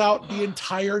pulls out the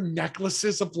entire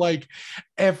necklaces of like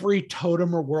every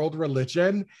totem or world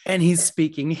religion. And he's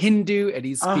speaking Hindu, and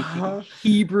he's speaking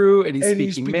Hebrew, and he's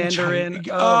speaking Mandarin.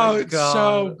 It's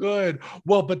so good.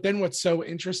 Well, but then what's so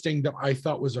interesting that I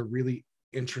thought was a really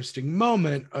interesting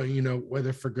moment,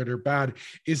 whether for good or bad,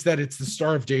 is that it's the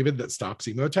Star of David that stops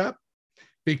Imhotep.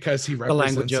 because he The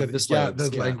language represents of it. the slaves.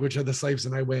 The language of the slaves.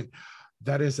 And I went,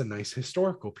 that is a nice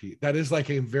historical piece. That is like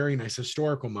a very nice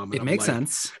historical moment. It makes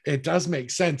sense. It does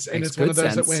make sense. And Makes it's one of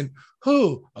those good that sense.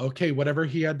 went, okay, whatever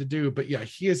he had to do. But yeah,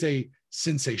 he is a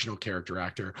sensational character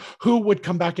actor who would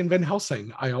come back in Van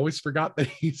Helsing. I always forgot that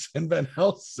he's in Van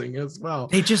Helsing as well.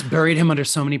 They just buried him under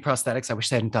so many prosthetics. I wish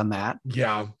they hadn't done that.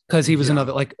 Yeah. Because he was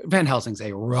another, like, Van Helsing's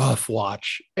a rough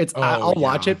watch. I'll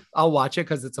watch it. I'll watch it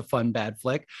because it's a fun, bad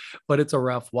flick, but it's a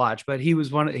rough watch. But he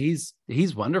was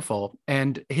he's wonderful.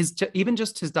 And even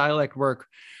just his dialect work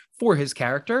for his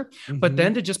character, but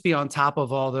then to just be on top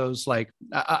of all those, like,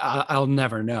 I'll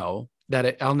never know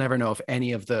if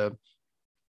any of the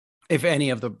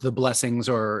blessings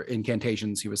or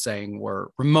incantations he was saying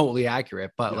were remotely accurate,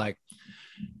 but like,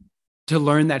 to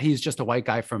learn that he's just a white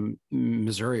guy from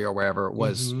Missouri or wherever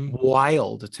was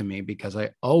wild to me, because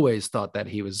I always thought that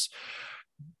he was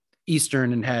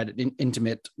Eastern and had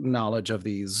intimate knowledge of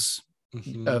these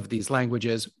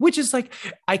languages, which is like,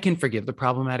 I can forgive the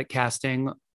problematic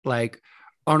casting, like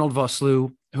Arnold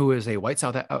Vosloo, who is a white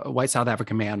South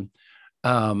African man,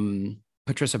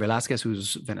 Patricia Velasquez,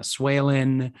 who's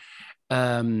Venezuelan,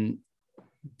 the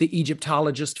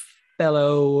Egyptologist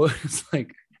fellow is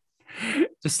like,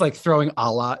 just like throwing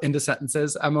Allah into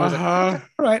sentences. I'm always like,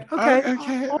 all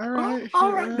right.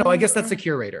 No, I guess that's the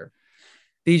curator.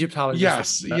 The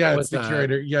Egyptologist. It's the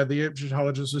curator. Yeah, the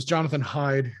Egyptologist was Jonathan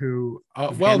Hyde, who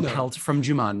Pelt from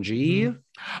Jumanji.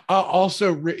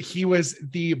 Also, he was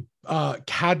the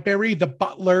Cadbury, the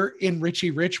butler in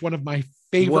Richie Rich, one of my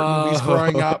favorite movies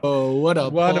growing up. One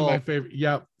of my favorite.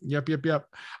 Yep.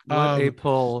 What a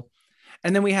pull.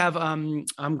 And then we have I'm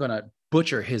gonna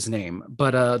butcher his name,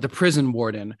 but the prison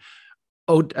warden.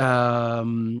 I'm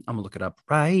gonna look it up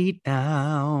right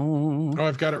now. Oh,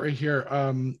 I've got it right here.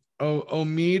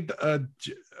 Omid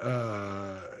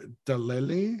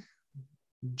Jalili.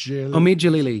 Omid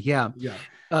Jalili, yeah.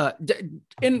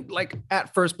 In like,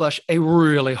 at first blush, a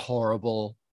really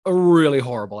horrible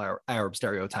Arab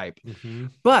stereotype,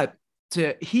 but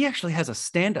he actually has a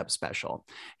stand-up special.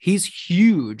 He's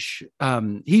huge.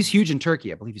 He's huge in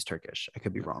Turkey. I believe he's Turkish. I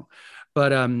could be wrong,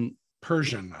 but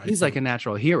Persian. He's like a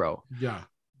natural hero. Yeah,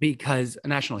 because a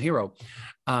national hero.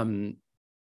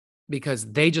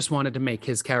 Because they just wanted to make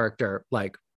his character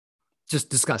like just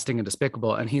disgusting and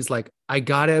despicable. And he's like, I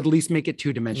gotta at least make it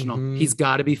two-dimensional. He's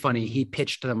gotta be funny. He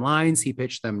pitched them lines, he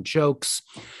pitched them jokes,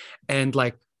 and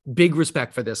like, big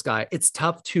respect for this guy. It's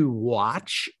tough to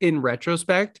watch in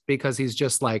retrospect because he's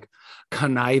just like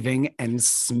conniving and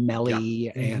smelly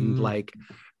and like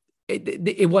it's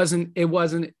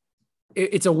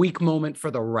a weak moment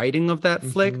for the writing of that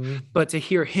flick, but to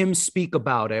hear him speak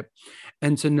about it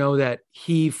and to know that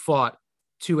he fought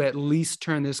to at least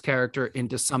turn this character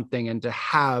into something and to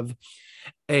have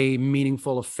a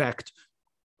meaningful effect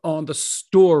on the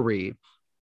story,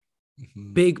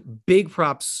 big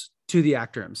props to the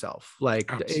actor himself.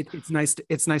 Like,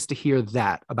 it's nice to hear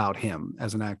that about him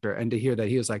as an actor, and to hear that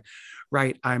he was like,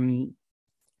 right, I'm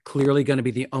clearly going to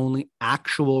be the only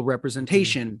actual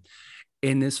representation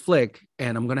in this flick,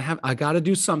 and I got to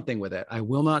do something with it. I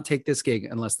will not take this gig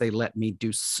unless they let me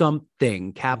do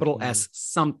something, capital S,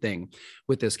 something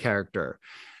with this character.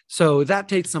 So that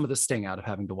takes some of the sting out of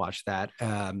having to watch that.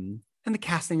 And the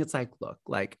casting, it's like, look,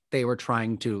 like, they were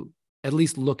trying to at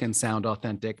least look and sound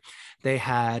authentic. They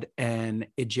had an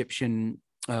Egyptian,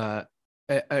 an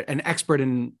expert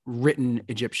in written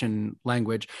Egyptian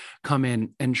language come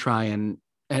in and try and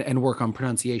work on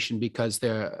pronunciation, because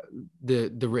the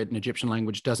written Egyptian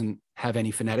language doesn't have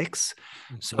any phonetics.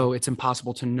 So it's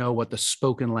impossible to know what the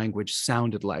spoken language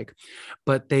sounded like.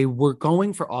 But they were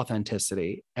going for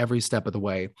authenticity every step of the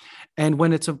way. And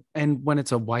when it's a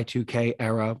Y2K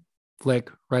era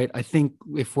flick, right? I think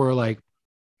if we're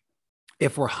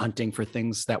hunting for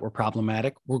things that were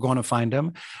problematic, we're going to find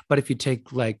them. But if you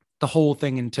take like the whole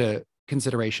thing into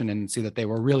consideration and see that they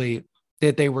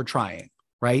were trying,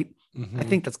 right? I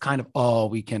think that's kind of all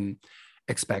we can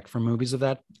expect from movies of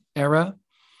that era.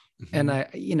 And I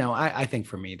think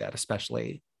for me, that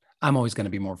especially, I'm always going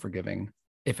to be more forgiving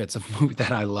if it's a movie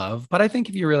that I love. But I think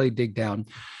if you really dig down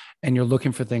and you're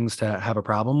looking for things to have a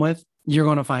problem with, you're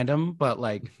going to find them. But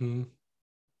like,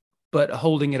 but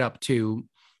holding it up to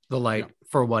the light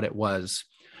for what it was,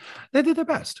 they did their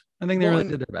best. I think they really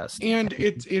did their best. And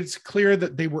it's clear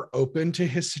that they were open to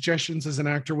his suggestions as an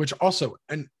actor, which also,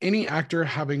 and any actor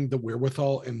having the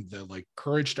wherewithal and the like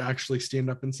courage to actually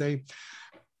stand up and say,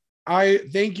 I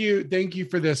thank you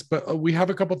for this, but we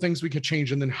have a couple things we could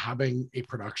change, and then having a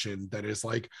production that is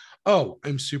like, oh,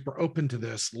 I'm super open to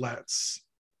this. Let's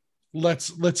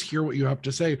let's hear what you have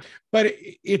to say. But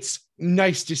it's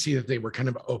nice to see that they were kind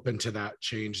of open to that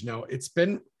change. Now, it's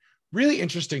been really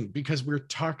interesting because we're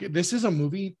talking, this is a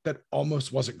movie that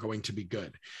almost wasn't going to be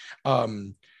good.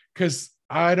 Because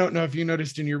I don't know if you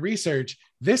noticed in your research,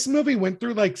 this movie went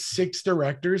through like 6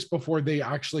 directors before they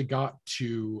actually got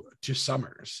to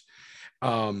Summers.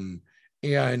 Because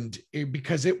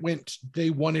they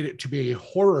wanted it to be a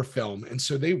horror film. And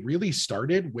so they really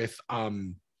started with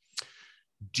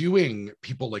doing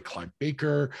people like Clive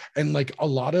Baker and like a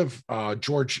lot of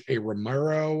George A.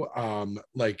 Romero.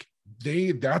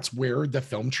 That's where the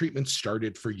film treatment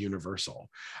started for Universal.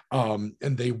 And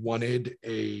they wanted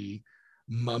a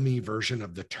mummy version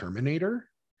of the Terminator.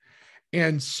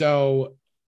 And so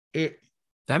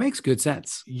that makes good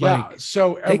sense. Yeah. Like,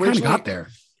 so they kind of got there.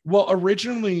 Well,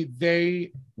 originally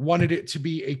they wanted it to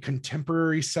be a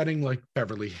contemporary setting like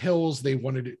Beverly Hills. They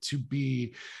wanted it to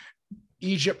be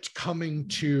Egypt coming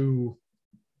to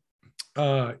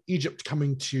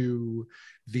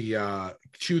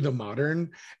the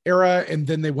modern era, and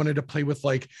then they wanted to play with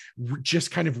like just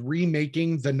kind of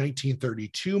remaking the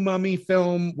 1932 Mummy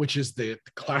film, which is the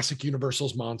classic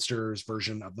Universal's monsters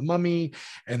version of the Mummy.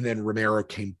 And then Romero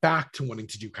came back to wanting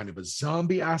to do kind of a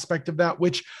zombie aspect of that,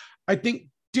 which I think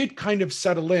did kind of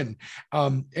settle in.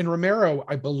 And Romero,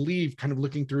 I believe, kind of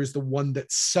looking through, is the one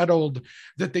that settled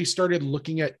that they started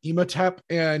looking at Imhotep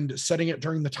and setting it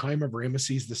during the time of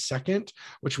Ramesses II,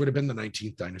 which would have been the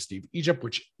 19th dynasty of Egypt,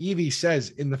 which Evie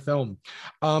says in the film.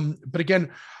 But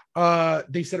again,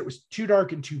 they said it was too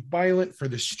dark and too violent for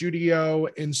the studio.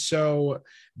 And so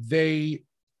they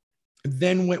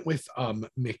then went with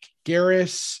Mick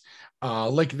Garris.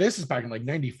 Like this is back in like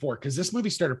 94, because this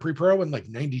movie started pre-pro in like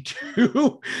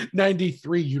 92,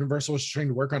 93. Universal was trying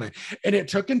to work on it. And it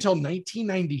took until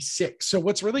 1996. So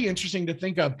what's really interesting to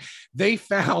think of, they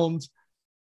found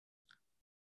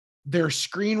their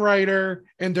screenwriter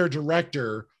and their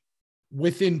director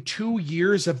within 2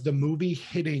 years of the movie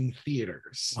hitting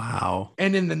theaters. Wow.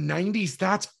 And in the 90s,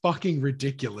 that's fucking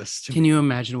ridiculous to me. Can you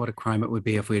imagine what a crime it would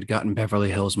be if we had gotten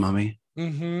Beverly Hills Mummy?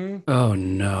 Mm-hmm. Oh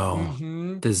no.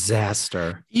 Mm-hmm.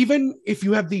 Disaster. Even if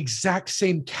you have the exact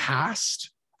same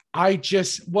cast,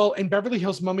 and Beverly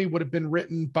Hills Mummy would have been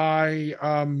written by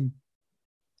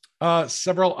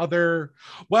several other,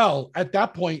 at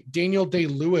that point, Daniel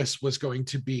Day-Lewis was going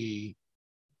to be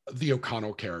the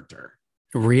O'Connell character.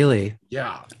 Really?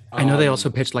 Yeah. I know they also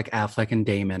pitched like Affleck and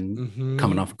Damon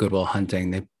coming off Good Will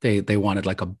Hunting. They wanted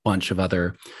like a bunch of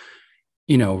other,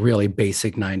 really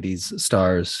basic 90s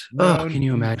stars. Can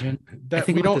you imagine? I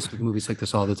think about this with movies like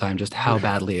this all the time, just how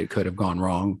badly it could have gone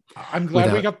wrong. I'm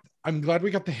glad we got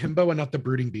the himbo and not the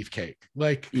brooding beefcake.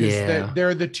 Like,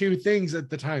 they're the two things at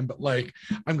the time, but like,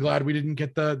 I'm glad we didn't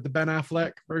get the Ben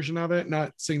Affleck version of it.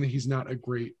 Not saying that he's not a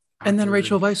great actor. And then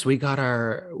Rachel Weisz, we got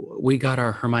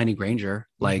our Hermione Granger.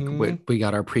 Like we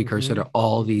got our precursor to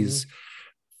all these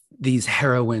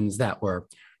heroines that were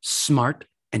smart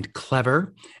and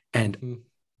clever and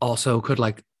also could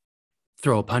like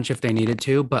throw a punch if they needed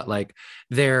to, but like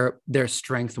their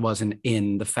strength wasn't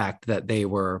in the fact that they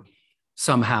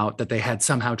had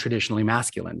somehow traditionally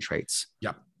masculine traits.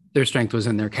 Yeah. Their strength was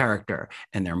in their character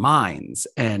and their minds,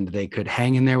 and they could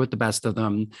hang in there with the best of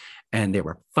them, and they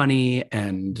were funny,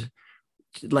 and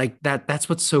like that's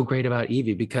what's so great about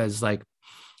Evie, because like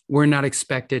we're not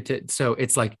expected to, so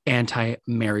it's like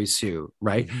anti-Mary Sue,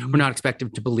 right? We're not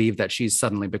expected to believe that she's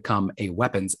suddenly become a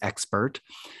weapons expert.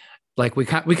 Like we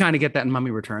kind of get that in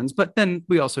Mummy Returns, but then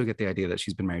we also get the idea that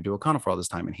she's been married to O'Connell for all this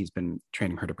time and he's been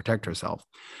training her to protect herself.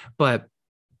 But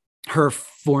her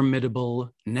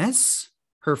formidableness,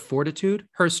 her fortitude,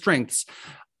 her strengths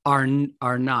are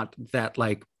not that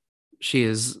like she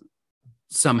is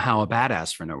somehow a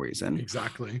badass for no reason.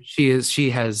 Exactly. She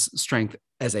has strength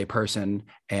as a person,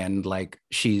 and like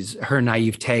her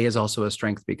naivete is also a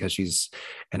strength because she's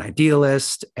an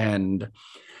idealist and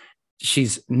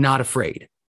she's not afraid.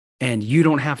 And you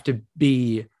don't have to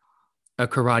be a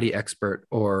karate expert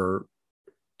or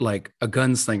like a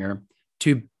gunslinger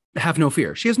to have no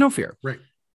fear. She has no fear. Right.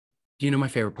 Do you know my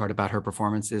favorite part about her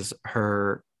performance is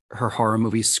her horror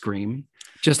movie Scream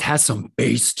just has some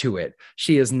bass to it.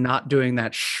 She is not doing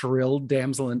that shrill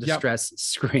damsel in distress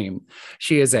scream.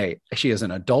 She is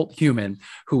an adult human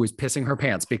who is pissing her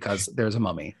pants because there's a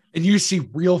mummy. And you see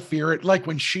real fear. Like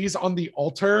when she's on the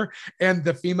altar and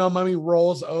the female mummy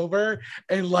rolls over,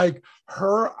 and like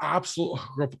her absolute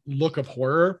look of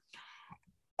horror.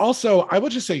 Also, I will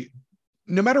just say,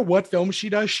 no matter what film she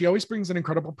does, she always brings an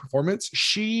incredible performance.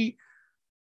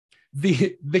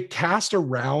 The cast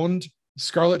around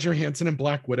Scarlett Johansson and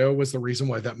Black Widow was the reason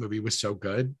why that movie was so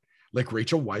good. Like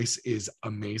Rachel Weisz is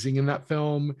amazing in that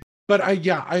film. But I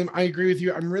agree with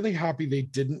you. I'm really happy they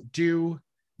didn't do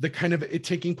the kind of it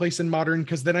taking place in modern,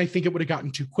 because then I think it would have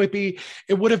gotten too quippy.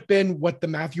 It would have been what the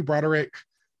Matthew Broderick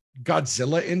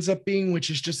Godzilla ends up being, which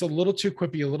is just a little too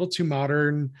quippy, a little too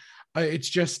modern. It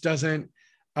just doesn't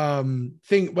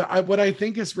thing. What I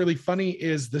think is really funny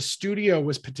is the studio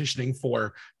was petitioning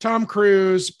for Tom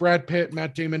Cruise, Brad Pitt,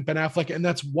 Matt Damon, Ben Affleck, and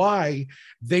that's why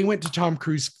they went to Tom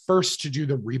Cruise first to do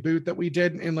the reboot that we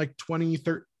did in like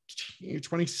 2013,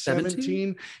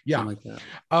 2017. Yeah. Something like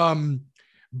that.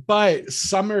 But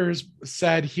Summers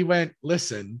said, he went,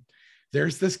 listen,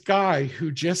 there's this guy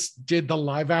who just did the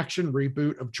live action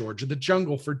reboot of George of the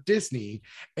Jungle for Disney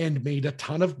and made a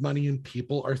ton of money, and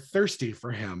people are thirsty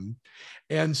for him.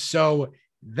 And so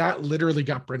that literally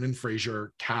got Brendan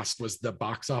Fraser cast, was the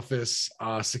box office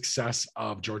success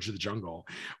of George of the Jungle,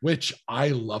 which I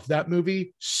love that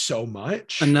movie so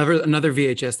much. Another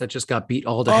VHS that just got beat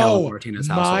all to hell in Martina's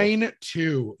household.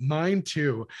 Mine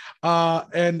too.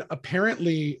 And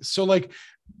apparently, so like,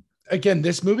 again,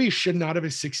 this movie should not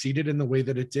have succeeded in the way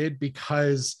that it did,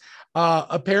 because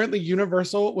apparently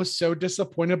Universal was so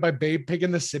disappointed by Babe Pig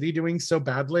in the City doing so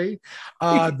badly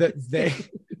that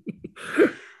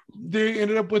they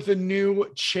ended up with a new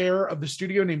chair of the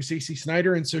studio named Stacey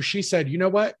Snider. And so she said, you know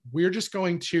what,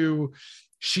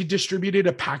 she distributed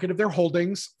a packet of their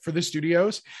holdings for the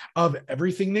studios of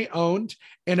everything they owned,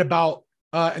 and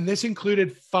and this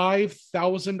included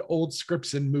 5,000 old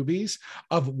scripts and movies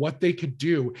of what they could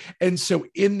do. And so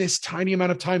in this tiny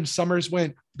amount of time, Summers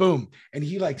went boom, and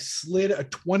he like slid a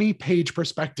 20-page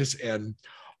prospectus in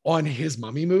on his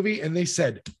Mummy movie. And they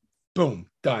said, boom,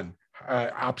 done.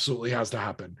 Absolutely has to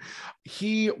happen.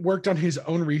 He worked on his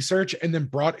own research and then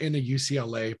brought in a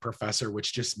UCLA professor,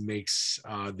 which just makes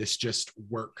this just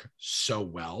work so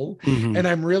well. Mm-hmm. And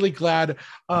I'm really glad.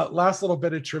 Last little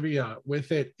bit of trivia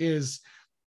with it is,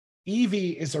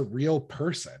 Evie is a real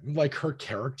person. Like, her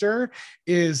character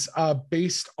is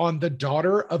based on the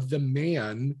daughter of the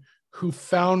man who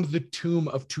found the tomb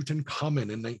of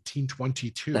Tutankhamun in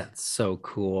 1922. That's so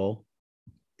cool.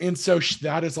 And so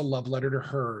that is a love letter to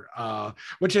her,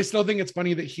 which I still think it's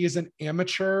funny that he is an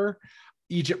amateur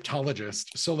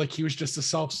Egyptologist. So like, he was just a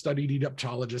self-studied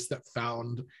Egyptologist that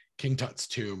found King Tut's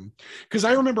tomb. Because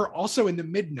I remember also in the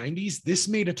mid-90s, this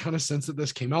made a ton of sense that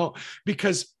this came out,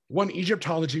 because one,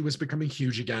 Egyptology was becoming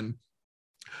huge again,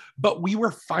 but we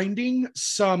were finding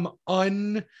some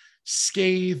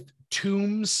unscathed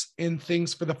tombs and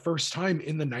things for the first time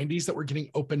in the 90s that were getting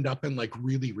opened up and like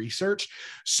really researched.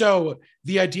 So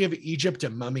the idea of Egypt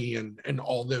and mummy and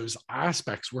all those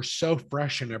aspects were so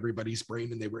fresh in everybody's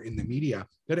brain, and they were in the media,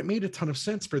 that it made a ton of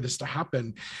sense for this to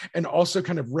happen. And also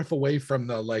kind of riff away from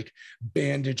the like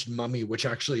bandaged mummy, which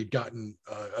actually had gotten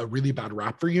a really bad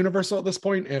rap for Universal at this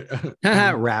point.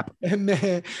 Rap.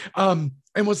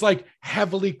 And was like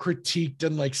heavily critiqued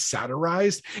and like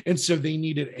satirized. And so they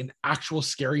needed an actual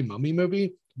scary mummy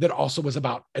movie that also was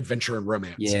about adventure and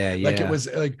romance. Yeah. Like, it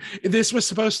was like, this was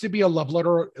supposed to be a love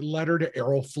letter to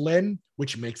Errol Flynn,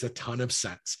 which makes a ton of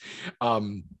sense.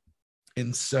 And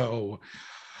so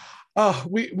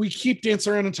we keep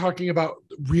dancing around and talking about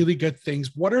really good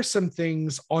things. What are some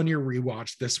things on your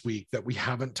rewatch this week that we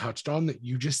haven't touched on that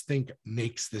you just think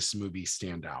makes this movie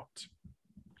stand out?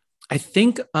 I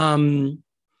think all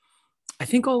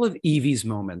of Evie's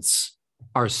moments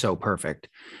are so perfect.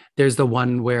 There's the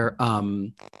one where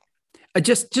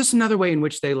just another way in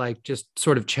which they like just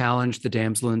sort of challenge the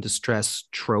damsel in distress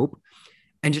trope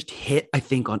and just hit, I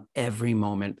think, on every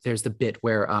moment. There's the bit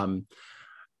where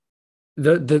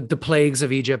the plagues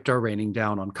of Egypt are raining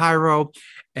down on Cairo,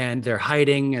 and they're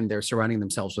hiding and they're surrounding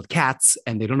themselves with cats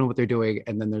and they don't know what they're doing.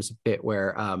 And then there's a bit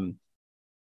where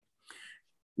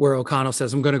O'Connell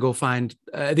says, I'm going to go find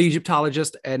the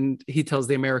Egyptologist. And he tells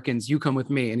the Americans, you come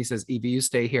with me. And he says, Evie, you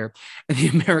stay here. And the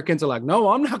Americans are like, no,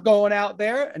 I'm not going out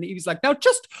there. And Evie's like, now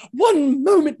just one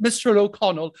moment, Mr.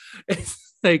 O'Connell.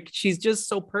 It's like, she's just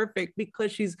so perfect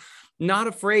because she's not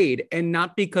afraid, and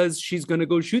not because she's going to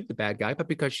go shoot the bad guy, but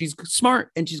because she's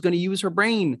smart and she's going to use her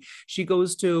brain. She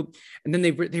goes to, and then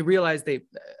they realize that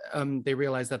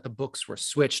the books were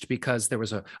switched because there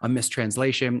was a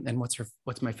mistranslation. And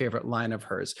what's my favorite line of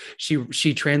hers?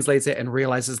 She translates it and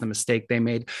realizes the mistake they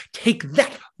made. Take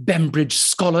that, Bembridge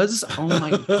scholars. Oh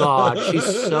my God. She's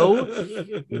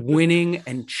so winning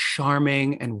and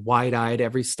charming and wide-eyed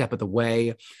every step of the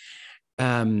way.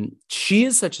 She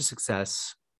is such a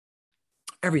success.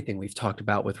 Everything we've talked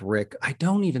about with Rick, I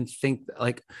don't even think,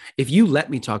 like, if you let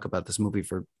me talk about this movie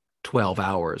for 12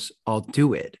 hours, I'll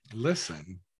do it.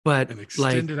 Listen, but an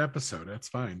extended episode, that's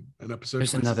fine. An episode.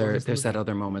 There's that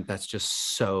other moment that's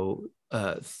just so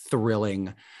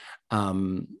thrilling.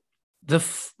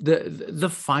 the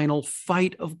final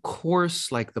fight, of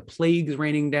course, like the plague's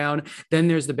raining down. Then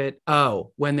there's the bit,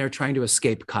 when they're trying to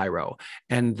escape Cairo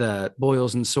and the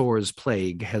boils and sores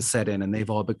plague has set in and they've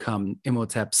all become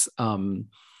Imhotep's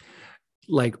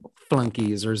like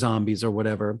flunkies or zombies or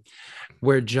whatever,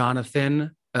 where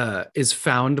Jonathan is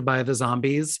found by the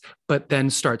zombies, but then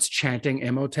starts chanting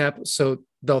Imhotep, so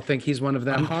they'll think he's one of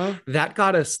them. That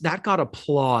got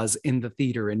applause in the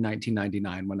theater in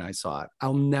 1999 when I saw it.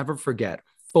 I'll never forget.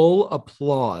 Full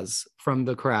applause from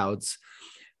the crowds.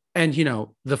 And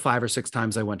the 5 or 6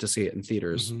 times I went to see it in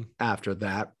theaters after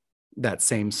that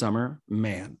same summer,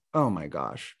 man, oh my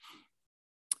gosh,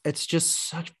 it's just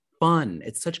such fun.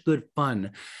 It's such good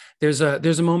fun. There's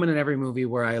a moment in every movie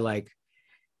where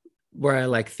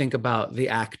I think about the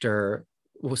actor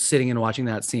sitting and watching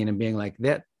that scene and being like,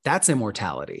 that's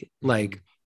immortality. Like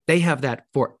they have that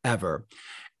forever.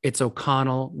 It's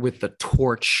O'Connell with the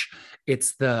torch.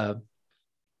 It's the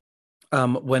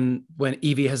when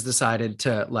Evie has decided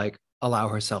to like allow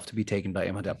herself to be taken by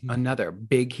Imhotep. Another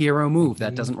big hero move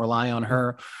that doesn't rely on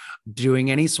her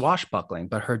doing any swashbuckling,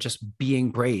 but her just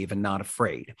being brave and not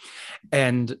afraid.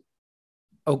 And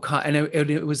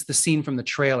it was the scene from the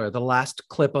trailer, the last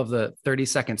clip of the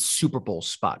 30-second Super Bowl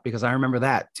spot, because I remember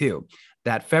that too.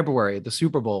 That February, the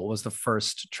Super Bowl was the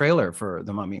first trailer for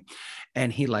The Mummy.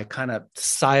 And he like kind of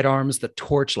sidearms the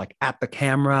torch like at the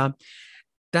camera.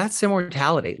 That's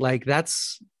immortality. Like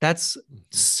that's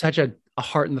such a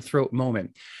heart in the throat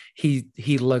moment. He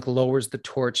like lowers the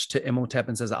torch to Imhotep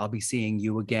and says, "I'll be seeing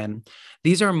you again."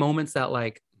 These are moments that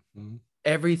like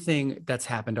everything that's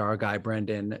happened to our guy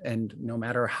Brendan, and no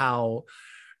matter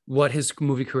what his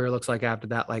movie career looks like after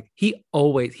that, like he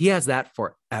has that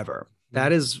forever.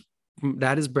 That is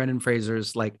Brendan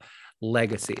Fraser's like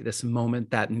legacy, this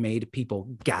moment that made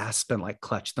people gasp and like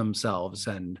clutch themselves.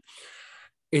 And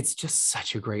it's just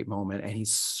such a great moment. And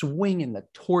he's swinging the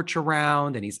torch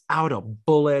around and he's out of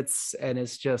bullets. And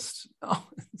it's just,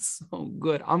 it's so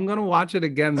good. I'm going to watch it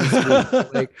again this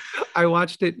week. Like I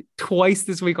watched it twice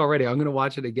this week already. I'm going to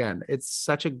watch it again. It's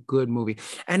such a good movie.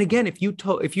 And again, if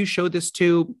you showed this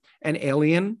to an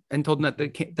alien and told them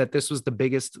that this was the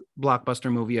biggest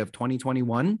blockbuster movie of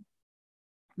 2021,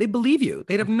 they believe you.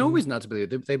 They'd have no reason not to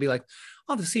believe it. They'd be like,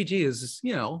 "Oh, the CG is,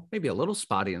 maybe a little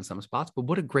spotty in some spots, but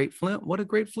what a great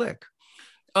flick."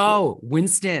 Oh,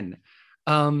 Winston,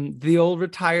 the old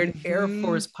retired Air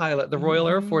Force pilot, the Royal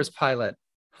Air Force pilot.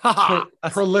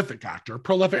 Prolific actor,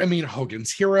 prolific. I mean,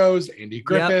 Hogan's Heroes, Andy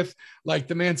Griffith, like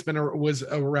the man's was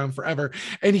around forever.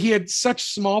 And he had such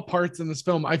small parts in this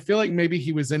film. I feel like maybe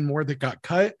he was in more that got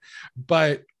cut,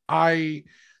 but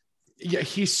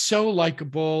he's so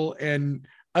likable. And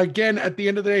again, at the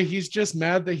end of the day, he's just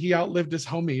mad that he outlived his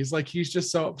homies. Like he's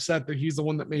just so upset that he's the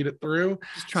one that made it through.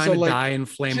 Just trying to die in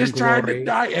flame and glory. Trying to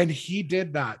die. And he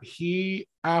did that. He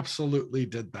absolutely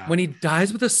did that. When he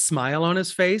dies with a smile on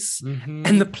his face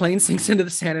and the plane sinks into the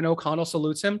sand and O'Connell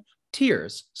salutes him,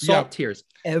 tears, tears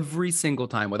every single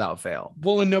time without fail.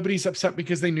 Well, and nobody's upset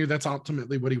because they knew that's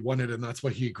ultimately what he wanted. And that's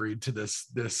what he agreed to,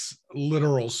 this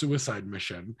literal suicide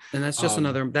mission. And that's just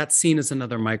that scene is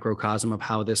another microcosm of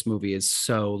how this movie is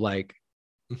so like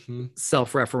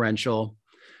self-referential.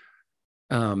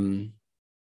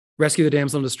 Rescue the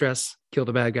damsel in distress, kill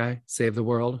the bad guy, save the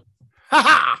world.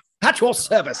 At your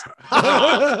service.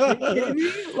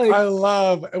 I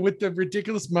love with the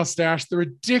ridiculous mustache, the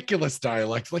ridiculous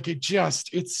dialect. Like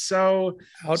it's so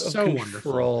out of control.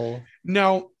 Wonderful.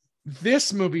 Now,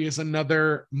 this movie is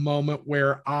another moment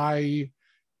where I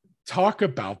talk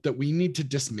about that we need to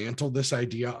dismantle this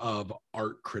idea of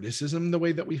art criticism the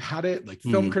way that we've had it, like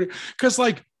film critic, because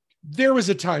like there was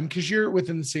a time, because you're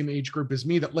within the same age group as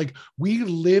me, that like we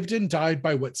lived and died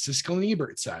by what Siskel and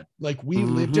Ebert said. Like we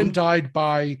lived and died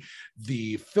by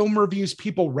the film reviews.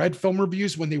 People read film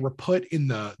reviews when they were put in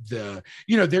the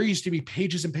there used to be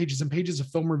pages and pages and pages of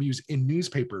film reviews in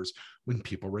newspapers when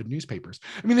people read newspapers.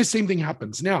 I mean, the same thing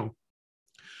happens now.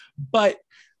 But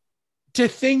to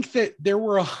think that there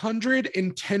were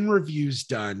 110 reviews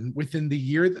done within the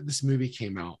year that this movie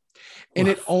came out, and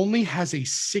it only has a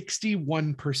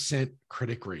 61%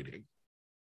 critic rating.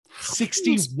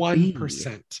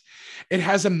 61%. It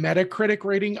has a Metacritic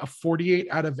rating of 48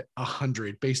 out of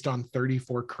 100 based on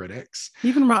 34 critics.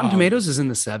 Even Rotten Tomatoes is in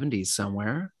the 70s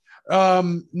somewhere.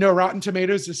 No, Rotten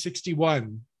Tomatoes is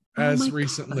 61 as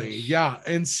recently. Gosh. Yeah.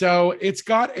 And so it's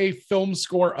got a film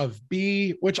score of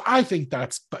B, which I think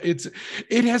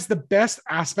it has the best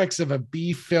aspects of a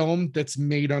B film that's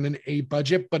made on an A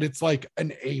budget, but it's like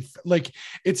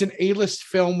it's an A-list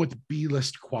film with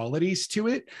B-list qualities to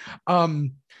it.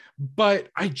 But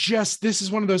this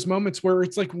is one of those moments where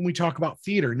it's like when we talk about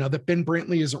theater, now that Ben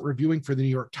Brantley isn't reviewing for the New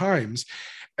York Times,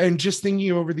 and just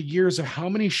thinking over the years of how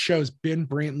many shows Ben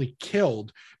Brantley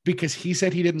killed because he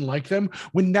said he didn't like them,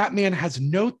 when that man has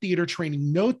no theater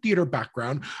training, no theater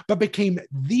background, but became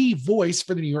the voice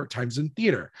for the New York Times in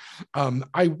theater.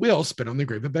 I will spit on the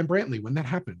grave of Ben Brantley when that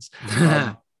happens.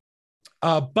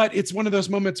 But it's one of those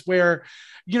moments where,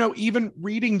 even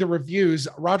reading the reviews,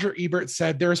 Roger Ebert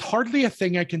said, there is hardly a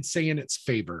thing I can say in its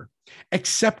favor,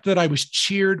 except that I was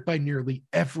cheered by nearly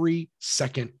every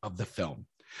second of the film.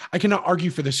 I cannot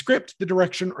argue for the script, the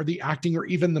direction, or the acting, or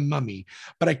even the mummy,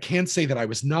 but I can say that I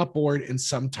was not bored and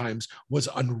sometimes was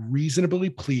unreasonably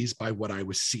pleased by what I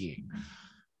was seeing.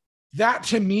 That,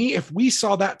 to me, if we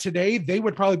saw that today, they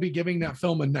would probably be giving that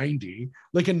film a 90,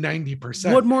 like a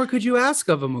 90%. What more could you ask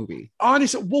of a movie?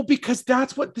 Honestly, well, because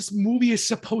that's what this movie is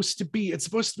supposed to be. It's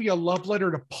supposed to be a love letter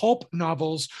to pulp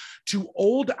novels, to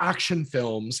old action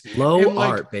films. Low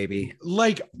art, baby.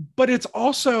 But it's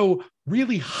also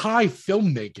really high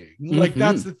filmmaking. Like,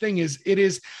 that's the thing, is it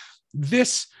is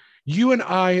this... You and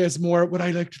I, as more what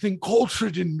I like to think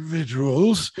cultured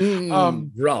individuals, rather,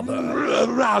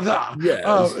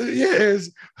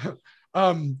 yes,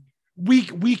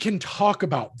 we can talk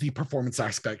about the performance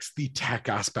aspects, the tech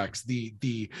aspects,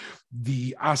 the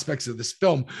aspects of this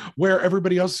film where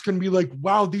everybody else is going to be like,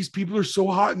 wow, these people are so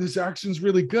hot and this action's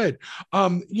really good.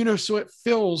 So it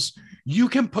feels, you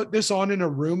can put this on in a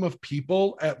room of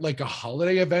people at like a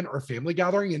holiday event or family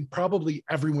gathering, and probably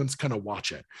everyone's going to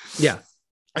watch it. Yeah.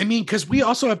 I mean, because we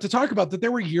also have to talk about that there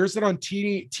were years that on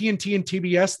TNT and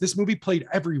TBS, this movie played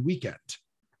every weekend.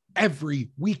 Every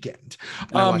weekend.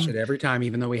 I watched it every time,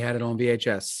 even though we had it on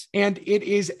VHS. And it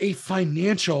is a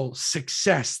financial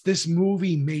success. This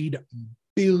movie made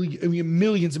millions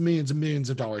and millions and millions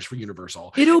of dollars for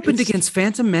Universal. It opened against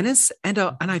Phantom Menace and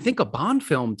I think a Bond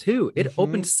film too. It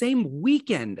opened same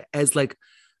weekend as like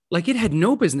it had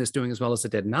no business doing as well as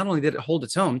it did. Not only did it hold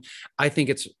its own, I think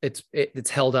it's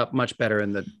held up much better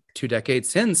in the 2 decades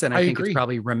since, and I think it's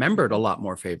probably remembered a lot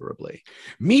more favorably.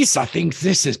 Misa thinks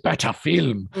this is better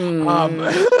film.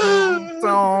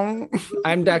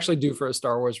 I'm actually due for a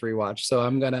Star Wars rewatch, so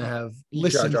I'm gonna have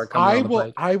Jar Jar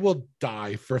come I will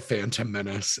die for Phantom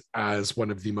Menace as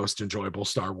one of the most enjoyable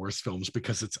Star Wars films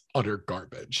because it's utter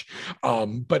garbage.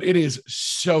 But it is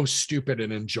so stupid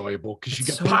and enjoyable because you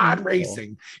get pod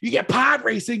racing. You get pod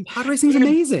racing. Pod racing is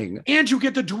amazing, and you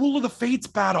get the Duel of the Fates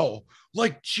battle.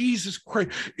 Like, Jesus Christ,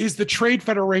 is the Trade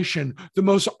Federation the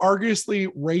most arguably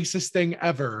racist thing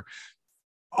ever?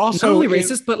 Also, not only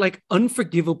racist, but like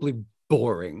unforgivably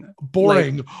boring. Like,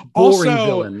 boring also,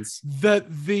 villains.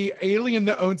 The alien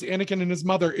that owns Anakin and his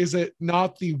mother, is it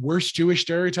not the worst Jewish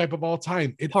stereotype of all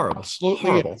time? It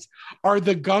absolutely is. Are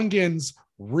the Gungans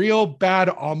real bad,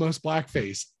 almost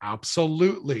blackface?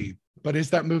 Absolutely. But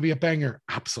is that movie a banger?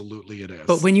 Absolutely it is.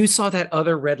 But when you saw that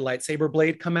other red lightsaber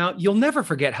blade come out, you'll never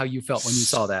forget how you felt when you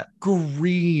saw that.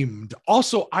 Screamed.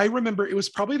 Also, I remember it was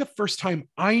probably the first time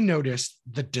I noticed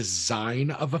the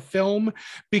design of a film,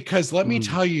 because let me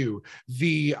tell you,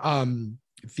 the Naboo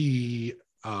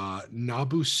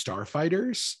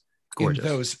starfighters, gorgeous.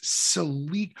 In those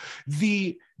sleek,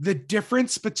 the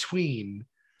difference between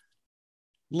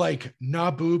like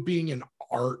Naboo being an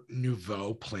Art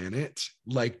Nouveau planet,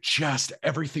 like just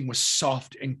everything was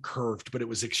soft and curved, but it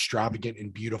was extravagant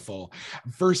and beautiful,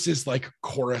 versus like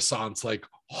Coruscant's like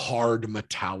hard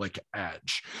metallic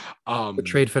edge. The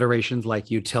Trade Federation's like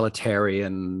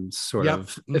utilitarian sort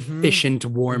of efficient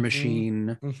war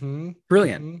machine.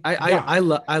 Brilliant. I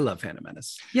love Phantom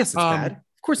Menace. Yes, it's bad.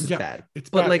 Of course it's bad. It's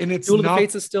but bad. Like and it's Duel of the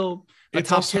Fates is still a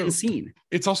top 10 scene.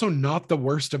 It's also not the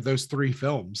worst of those 3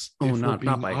 films. Oh, not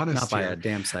by a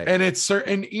damn sight. And it's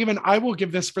certain, even I will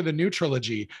give this for the new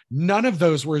trilogy. None of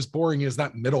those were as boring as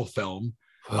that middle film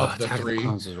of the 3.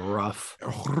 Is rough.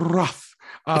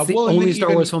 It's the only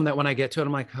Star Wars film that when I get to it,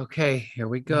 I'm like, okay, here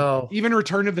we go. Even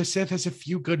Return of the Sith has a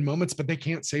few good moments, but they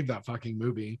can't save that fucking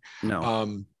movie.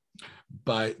 No.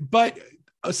 But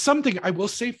something I will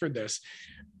say for this,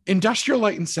 Industrial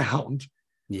Light and Sound,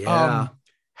 they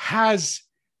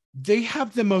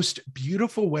have the most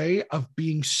beautiful way of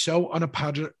being so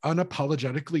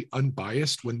unapologetically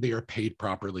unbiased when they are paid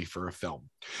properly for a film.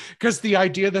 Because the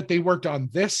idea that they worked on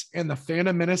this and the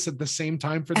Phantom Menace at the same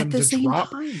time for them to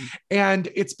drop, and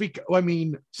it's because, I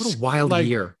mean, what a wild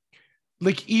year.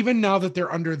 Like, even now that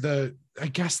they're under the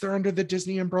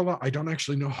Disney umbrella, I don't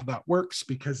actually know how that works,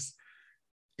 because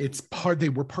they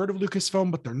were part of Lucasfilm,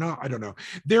 but they're not. I don't know.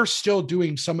 They're still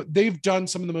doing they've done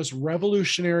some of the most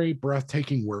revolutionary,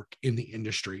 breathtaking work in the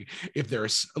industry. If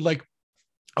there's like,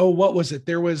 what was it?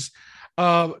 There was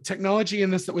technology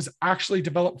in this that was actually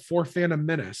developed for Phantom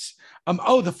Menace.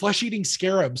 The flesh-eating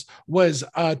scarabs was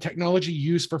technology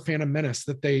used for Phantom Menace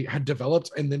that they had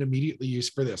developed and then immediately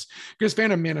used for this, because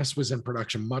Phantom Menace was in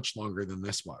production much longer than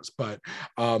this was. But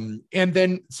and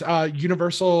then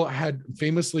Universal had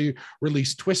famously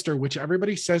released Twister, which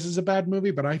everybody says is a bad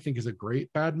movie, but I think is a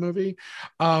great bad movie.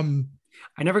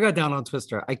 I never got down on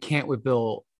Twister. I can't with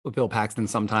Bill Paxton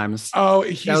sometimes. Oh,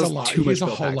 he's a lot. He's a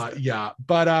whole lot. Yeah.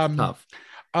 But tough.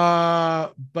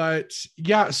 But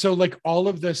yeah, so like all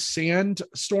of the sand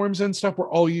storms and stuff were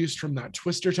all used from that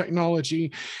Twister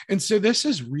technology. And so this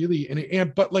is really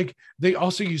but like they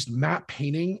also used matte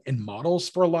painting and models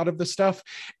for a lot of the stuff.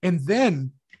 And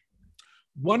then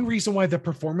one reason why the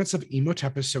performance of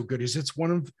Imhotep is so good is it's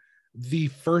one of the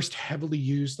first heavily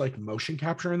used like motion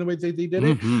capture in the way they did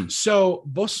it. Mm-hmm. So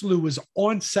Vosloo was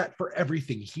on set for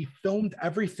everything. He filmed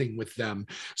everything with them.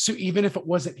 So even if it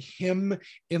wasn't him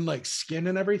in like skin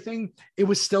and everything, it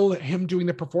was still him doing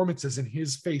the performances in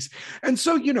his face. And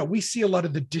so, you know, we see a lot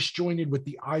of the disjointed with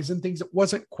the eyes and things. It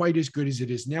wasn't quite as good as it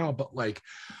is now, but like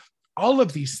all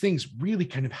of these things really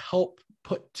kind of help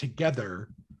put together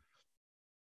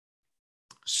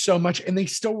so much, and they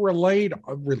still relied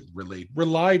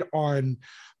on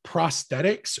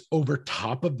prosthetics over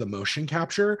top of the motion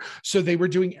capture. So they were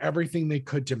doing everything they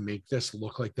could to make this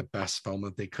look like the best film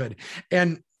that they could.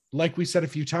 And like we said a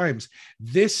few times,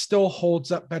 this still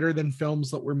holds up better than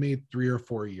films that were made 3 or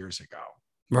 4 years ago.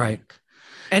 Right. Like,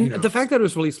 and you know, the fact that it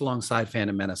was released alongside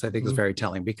Phantom Menace, I think is very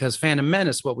telling, because Phantom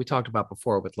Menace, what we talked about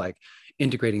before with like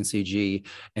integrating CG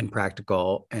and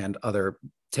practical and other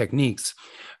techniques,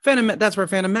 that's where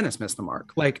Phantom Menace missed the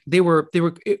mark. Like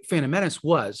Phantom Menace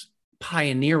was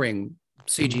pioneering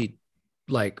CG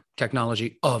like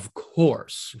technology, of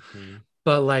course,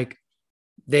 but like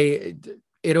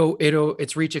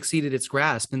its reach exceeded its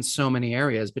grasp in so many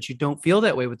areas. But you don't feel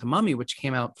that way with The Mummy, which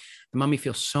came out. The Mummy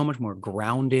feels so much more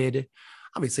grounded.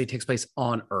 Obviously, it takes place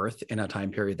on Earth in a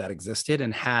time period that existed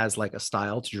and has like a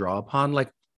style to draw upon. Like,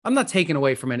 I'm not taking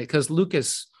away from it because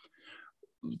Lucas,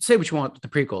 say what you want with the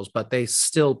prequels, but they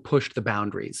still pushed the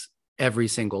boundaries. Every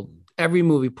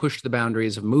movie pushed the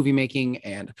boundaries of movie making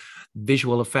and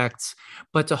visual effects.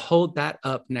 But to hold that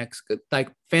up next, like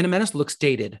Phantom Menace looks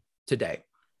dated today.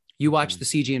 You watch the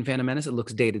CG in Phantom Menace, it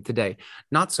looks dated today.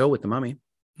 Not so with The Mummy.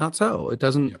 Not so. It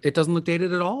doesn't look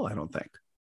dated at all, I don't think.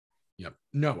 Yep.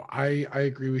 No, I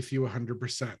agree with you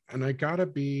 100%. And I gotta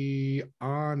be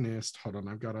honest. Hold on.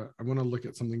 I want to look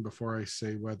at something before I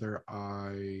say whether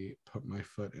I put my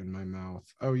foot in my mouth.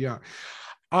 Oh yeah.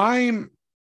 I'm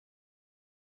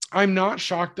not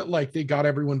shocked that like they got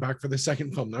everyone back for the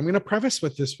second film. Now, I'm going to preface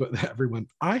with this with everyone.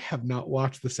 I have not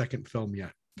watched the second film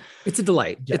yet. It's a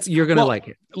delight. Yeah. You're going to like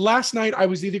it. Last night, I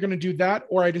was either going to do that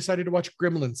or I decided to watch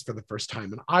Gremlins for the first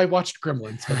time. And I watched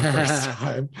Gremlins for the first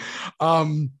time.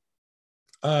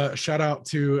 Shout out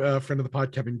to a friend of the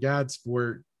pod, Kevin Gads,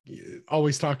 for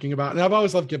always talking about, and I've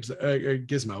always loved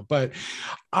Gizmo, but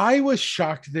I was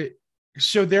shocked that,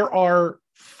 so there are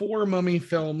 4 Mummy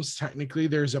films. Technically,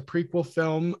 there's a prequel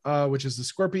film, which is The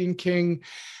Scorpion King.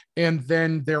 And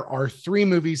then there are 3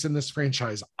 movies in this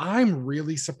franchise. I'm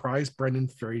really surprised Brendan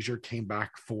Fraser came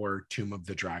back for Tomb of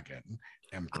the Dragon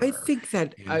Emperor. I think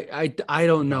that I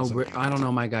don't know. I don't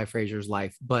know my guy Fraser's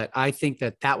life, but I think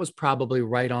that was probably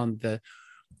right on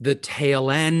the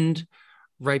tail end,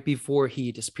 right before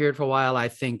he disappeared for a while. I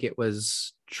think it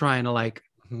was trying to like,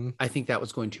 I think that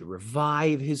was going to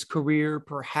revive his career,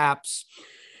 perhaps.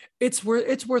 It's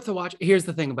worth a watch. Here's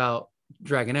the thing about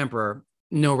Dragon Emperor.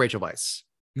 No Rachel Weisz.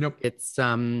 Nope. It's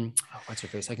what's her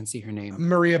face? I can see her name.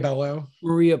 Maria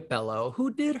Bello,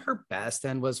 who did her best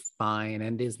and was fine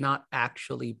and is not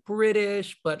actually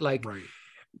British, but like, right.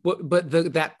 but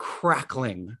that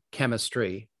crackling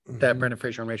chemistry that Brendan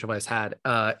Fraser and Rachel Weisz had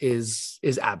is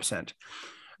absent.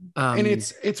 And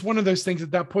it's one of those things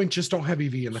at that point, just don't have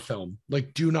Evie in the film.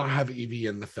 Like, do not have Evie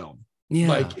in the film. Yeah.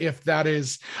 Like, if that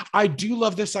is, I do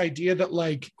love this idea that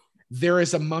like there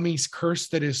is a mummy's curse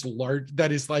that is large,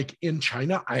 that is like in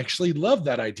China. I actually love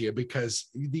that idea because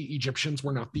the Egyptians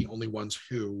were not the only ones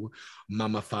who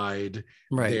mummified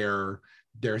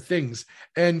their things,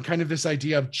 and kind of this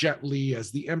idea of Jet Li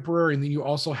as the emperor. And then you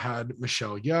also had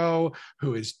Michelle Yeoh,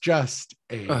 who is just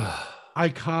a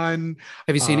icon.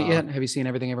 Have you seen it yet? Have you seen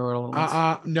Everything Everywhere All at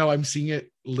Once? No, I'm seeing it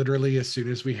literally as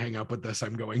soon as we hang up with this.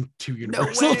 I'm going to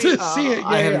Universal to see it. Yeah,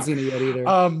 I haven't seen it yet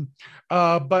either.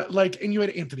 But like, and you had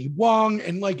Anthony Wong,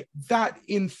 and like that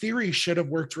in theory should have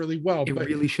worked really well. It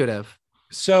really should have.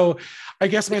 So I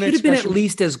guess my next should have been at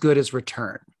least as good as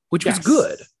Return, which was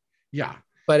good. Yeah.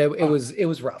 But it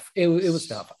was rough. It was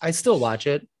tough. I still watch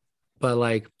it, but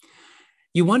like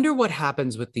You wonder what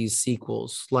happens with these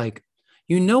sequels. Like,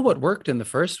 you know what worked in the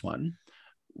first one.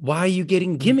 Why are you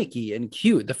getting gimmicky and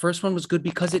cute? The first one was good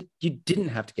because you didn't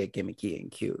have to get gimmicky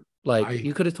and cute. Like,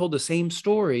 you could have told the same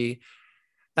story.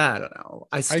 I don't know.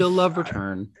 I still love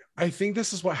Return. I think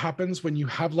this is what happens when you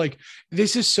have like,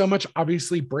 this is so much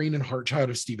obviously brain and heart child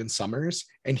of Stephen Sommers,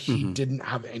 and he didn't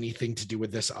have anything to do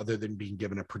with this other than being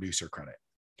given a producer credit.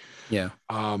 Yeah.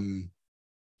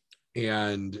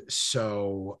 And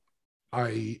so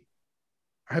have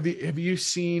you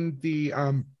seen the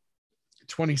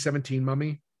 2017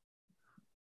 Mummy?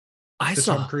 I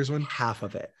saw Tom Cruise one, half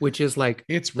of it, which is like,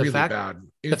 it's really bad.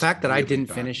 The fact that I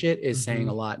didn't finish it is saying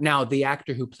a lot. Now, the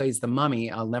actor who plays the mummy,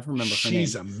 I'll never remember her name.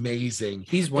 She's amazing.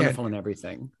 He's wonderful in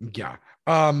everything. Yeah.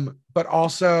 But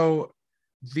also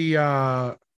the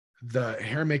hair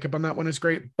and makeup on that one is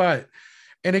great.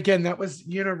 And again, that was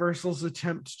Universal's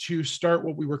attempt to start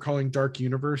what we were calling Dark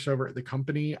Universe over at the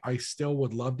company. I still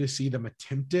would love to see them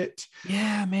attempt it.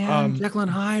 Yeah, man. Jekyll and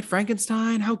Hyde,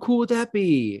 Frankenstein. How cool would that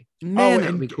be? Man,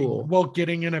 that would be cool. Well,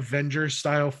 getting an Avengers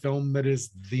style film that is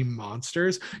the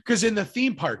monsters. Because in the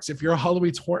theme parks, if you're a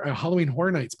Halloween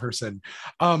Horror Nights person,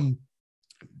 the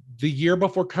year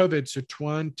before COVID, so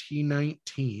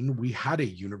 2019, we had a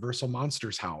Universal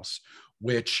Monsters house,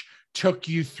 which took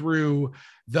you through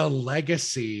the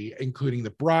legacy, including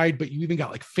the bride, but you even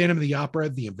got like Phantom of the Opera,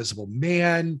 the Invisible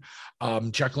Man,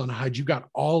 Jekyll and Hyde. You got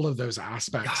all of those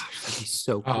aspects. Gosh, that'd be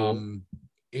so cool.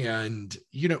 And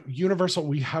Universal,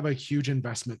 we have a huge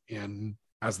investment in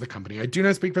as the company. I do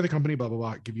not speak for the company, blah, blah,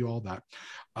 blah, give you all that.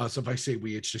 So if I say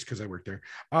we, it's just because I work there.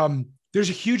 There's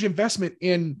a huge investment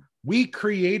in, we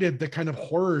created the kind of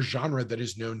horror genre that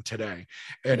is known today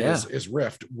and is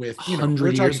Rift with,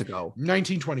 100 years ago,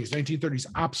 1920s, 1930s,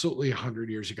 absolutely 100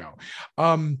 years ago.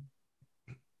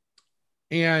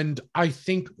 And I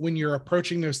think when you're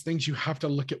approaching those things, you have to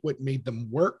look at what made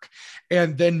them work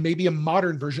and then maybe a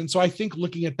modern version. So I think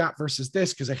looking at that versus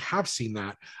this, because I have seen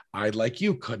that, I, like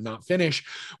you, could not finish.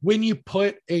 When you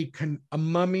put a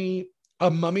mummy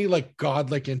like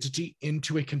godlike entity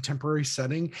into a contemporary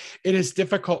setting, it is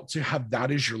difficult to have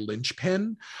that as your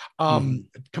linchpin,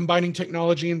 combining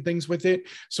technology and things with it.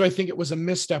 So I think it was a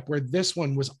misstep where this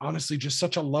one was honestly just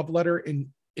such a love letter, and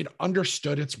it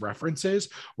understood its references,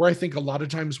 where I think a lot of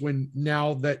times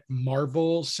now that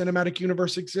Marvel Cinematic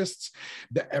Universe exists,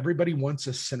 that everybody wants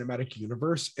a cinematic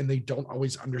universe and they don't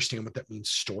always understand what that means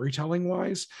storytelling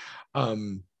wise.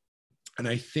 And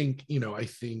I think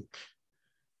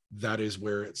that is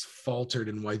where it's faltered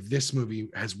and why this movie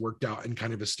has worked out and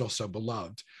kind of is still so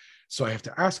beloved. So I have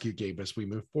to ask you, Gabe, as we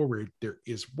move forward, there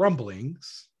is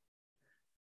rumblings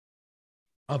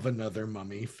of another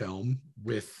Mummy film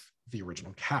with the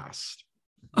original cast.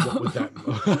 What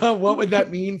would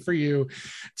that mean for you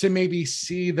to maybe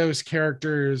see those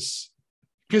characters?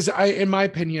 Because in my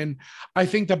opinion, I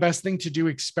think the best thing to do,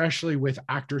 especially with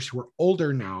actors who are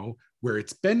older now, where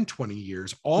it's been 20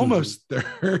 years, almost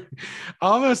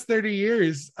 30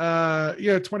 years,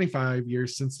 25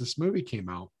 years since this movie came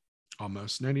out,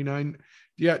 almost 99.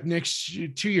 Yeah, next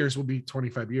 2 years will be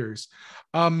 25 years.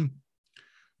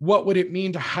 What would it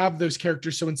mean to have those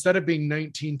characters? So instead of being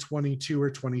 1922 or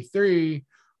 23,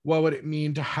 what would it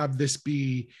mean to have this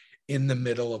be in the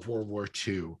middle of World War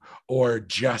II or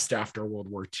just after World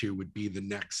War II would be the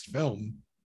next film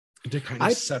to kind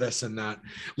of set us in that,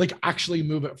 like actually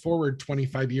move it forward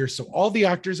 25 years. So all the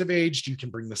actors have aged, you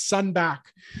can bring the son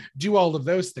back, do all of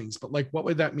those things. But like, what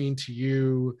would that mean to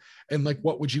you? And like,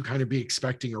 what would you kind of be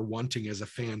expecting or wanting as a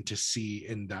fan to see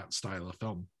in that style of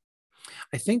film?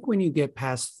 I think when you get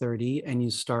past 30 and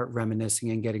you start reminiscing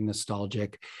and getting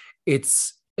nostalgic,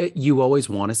 you always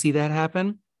want to see that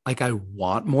happen. Like, I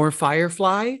want more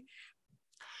Firefly,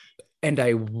 and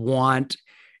I wanted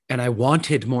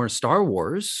more Star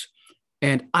Wars,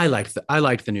 and I liked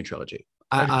the new trilogy.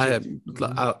 I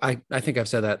think I've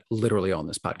said that literally on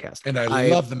this podcast. And I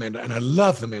love the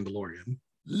Mandalorian.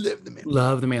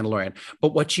 Love the Mandalorian.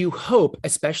 But what you hope,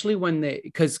 especially when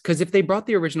because if they brought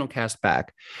the original cast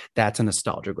back, that's a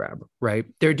nostalgia grab, right?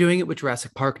 They're doing it with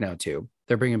Jurassic Park now too.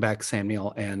 They're bringing back Sam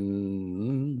Neill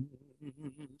and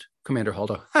Commander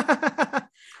Holdo.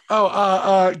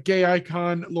 Gay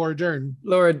icon Laura Dern.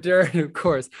 Laura Dern, of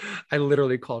course. I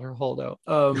literally called her Holdo.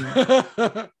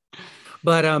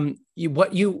 But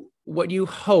what you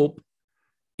hope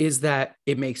is that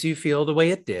it makes you feel the way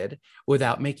it did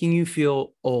without making you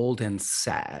feel old and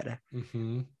sad.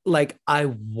 Mm-hmm. Like, I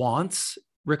want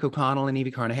Rick O'Connell and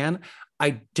Evie Carnahan.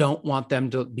 I don't want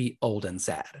them to be old and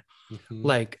sad. Mm-hmm.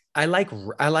 Like, I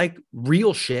like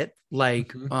real shit.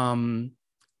 Like, mm-hmm.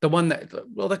 The one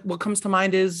what comes to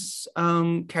mind is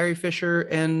Carrie Fisher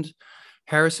and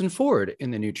Harrison Ford in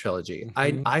the new trilogy.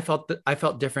 I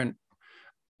felt different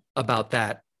about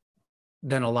that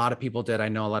than a lot of people did. I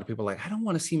know a lot of people are like, I don't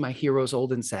want to see my heroes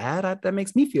old and sad. That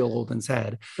makes me feel old and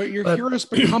sad. But your heroes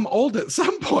become old at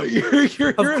some point. Your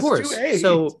heroes of course. do age.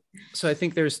 So I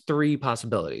think there's three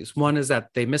possibilities. One is that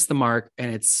they miss the mark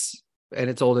and it's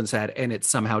old and sad, and it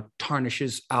somehow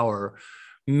tarnishes our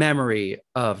memory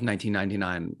of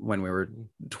 1999 when we were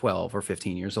 12 or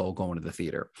 15 years old going to the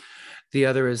theater. The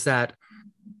other is that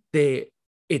they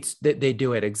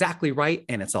do it exactly right,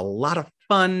 and it's a lot of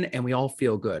fun, and we all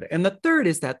feel good. And the third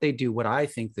is that they do what I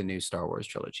think the new Star Wars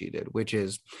trilogy did, which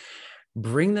is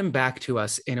bring them back to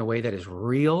us in a way that is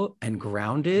real and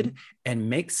grounded and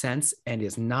makes sense and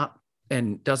is not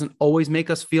and doesn't always make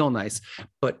us feel nice,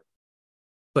 but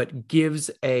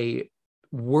gives a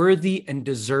worthy and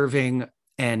deserving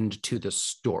end to the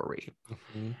story.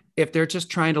 If they're just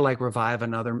trying to like revive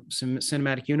another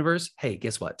cinematic universe, hey,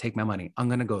 guess what? Take my money. I'm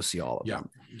going to go see all of them.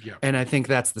 Yeah. And I think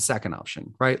that's the second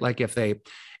option, right? Like if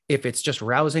it's just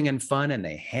rousing and fun and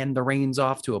they hand the reins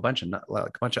off to a bunch of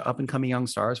up and coming young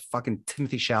stars, fucking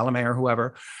Timothy Chalamet or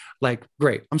whoever, like,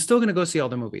 great. I'm still going to go see all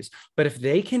the movies. But if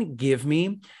they can give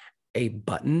me a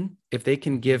button, if they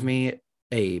can give me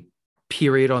a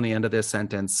period on the end of this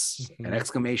sentence, an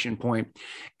exclamation point,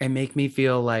 and make me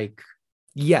feel like,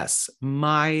 yes,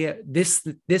 this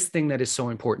thing that is so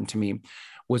important to me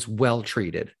was well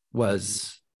treated,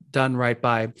 was done right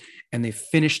by, and they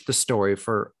finished the story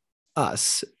for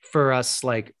us,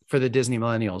 like for the Disney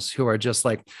millennials who are just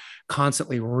like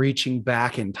constantly reaching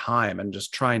back in time and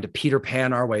just trying to Peter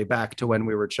Pan our way back to when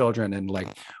we were children and like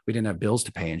we didn't have bills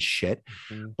to pay and shit.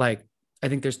 Like, I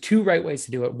think there's two right ways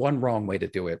to do it, one wrong way to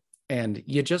do it. And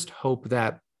you just hope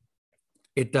that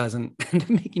it doesn't end up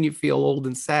making you feel old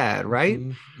and sad, right?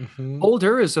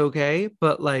 Older is okay,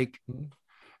 but like,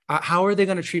 how are they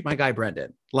going to treat my guy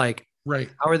Brendan? Like, right?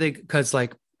 How are they? Because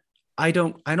like, I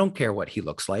don't care what he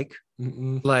looks like.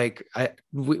 Like,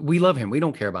 we love him. We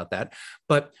don't care about that.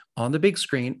 But on the big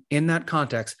screen, in that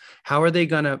context, how are they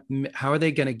gonna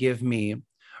give me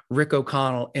Rick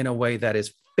O'Connell in a way that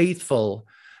is faithful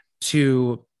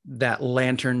to that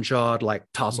lantern jawed, like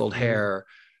tousled hair,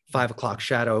 5 o'clock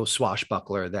shadow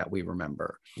swashbuckler that we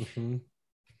remember?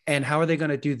 And how are they going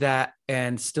to do that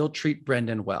and still treat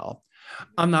Brendan well?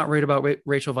 I'm not worried about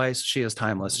Rachel Weisz. She is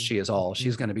timeless. She is all.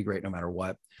 She's going to be great no matter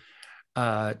what.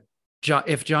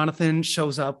 If Jonathan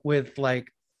shows up with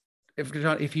like,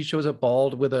 if he shows up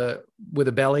bald with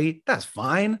a belly, that's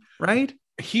fine, right?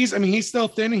 He's still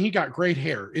thin and he got great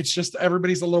hair. It's just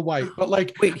everybody's a little white. But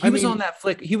like, wait, he was on that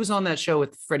flick. He was on that show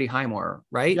with Freddie Highmore,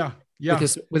 right? Yeah.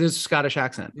 With his Scottish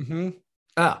accent.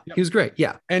 Yep. He was great.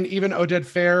 Yeah. And even Oded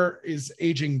Fair is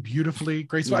aging beautifully,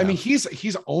 graceful. Yeah. I mean,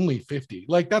 he's only 50.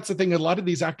 Like, that's the thing. A lot of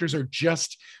these actors are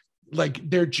just like,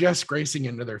 they're just gracing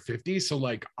into their 50s. So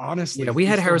like, honestly, we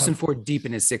had Harrison Ford deep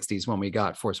in his 60s when we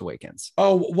got Force Awakens.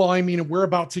 Oh, well, I mean, we're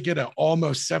about to get an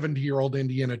almost 70-year-old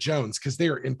Indiana Jones because they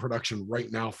are in production right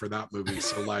now for that movie.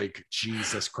 So like,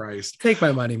 Jesus Christ. Take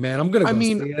my money, man. I'm going to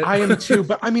see it. I am too.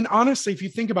 But I mean, honestly, if you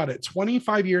think about it,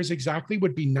 25 years exactly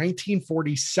would be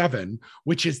 1947,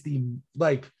 which is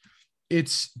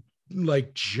it's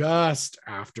like just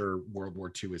after World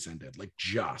War II is ended, like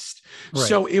just. Right.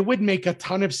 So it would make a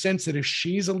ton of sense that if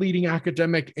she's a leading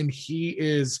academic and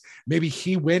maybe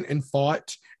he went and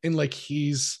fought and like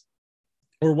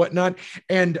or whatnot.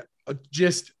 And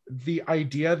just the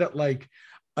idea that like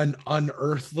an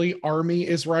unearthly army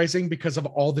is rising because of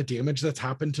all the damage that's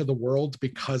happened to the world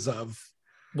because of.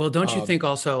 Well, don't you think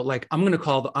also, like, I'm going to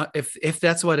call if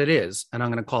that's what it is, and I'm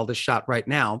going to call this shot right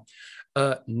now,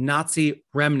 Nazi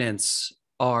remnants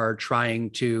are trying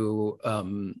to,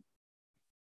 oh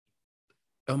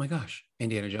my gosh,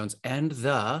 Indiana Jones and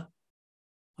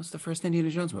what's the first Indiana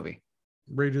Jones movie?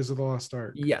 Raiders of the Lost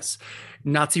Ark. Yes.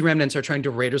 Nazi remnants are trying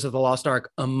to Raiders of the Lost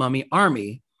Ark, a mummy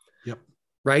army. Yep.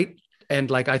 Right. And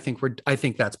like, I think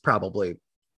that's probably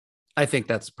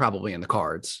in the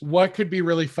cards. What could be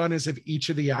really fun is if each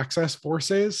of the Axis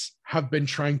forces have been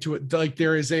trying to, like,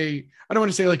 there is I don't want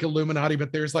to say like Illuminati,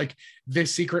 but there's like the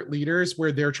secret leaders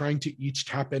where they're trying to each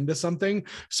tap into something.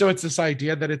 So it's this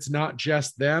idea that it's not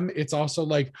just them. It's also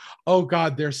like, oh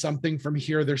God, there's something from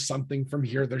here. There's something from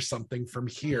here. There's something from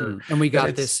here. And we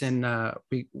got this in,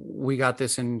 we got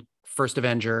this in First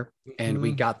Avenger, and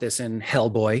we got this in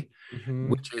Hellboy,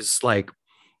 which is like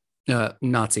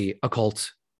Nazi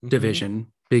occult division,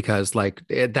 because like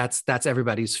that's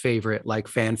everybody's favorite like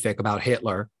fanfic about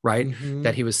Hitler, right?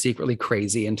 That he was secretly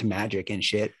crazy into magic and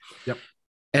shit. Yep.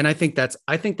 And I think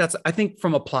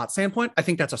from a plot standpoint, I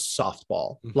think that's a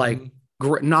softball. Like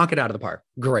knock it out of the park.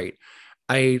 Great.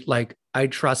 I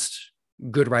trust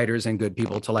good writers and good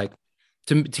people to like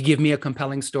to give me a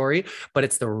compelling story, but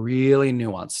it's the really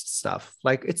nuanced stuff.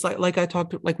 Like it's like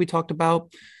we talked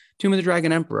about Tomb of the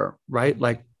Dragon Emperor, right?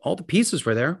 Like all the pieces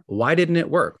were there. Why didn't it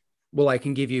work? Well, I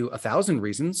can give you 1,000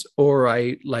 reasons, or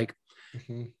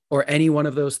or any one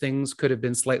of those things could have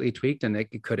been slightly tweaked and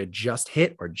it could have just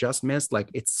hit or just missed. Like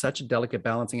it's such a delicate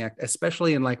balancing act,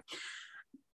 especially in like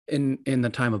in the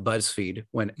time of BuzzFeed,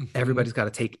 when everybody's got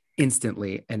to take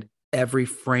instantly and every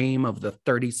frame of the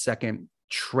 30-second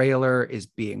trailer is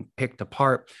being picked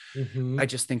apart. I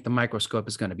just think the microscope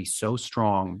is going to be so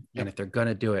strong. And if they're going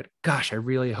to do it, gosh, I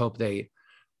really hope they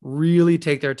really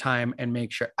take their time and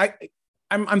make sure.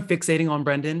 I'm fixating on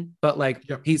Brendan, but like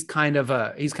he's kind of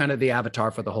the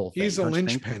avatar for the whole thing. He's a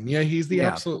linchpin. Yeah, he's the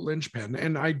absolute linchpin.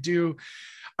 And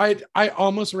I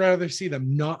almost rather see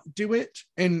them not do it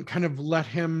and kind of let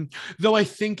him, though I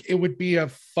think it would be a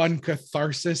fun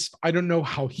catharsis. I don't know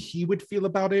how he would feel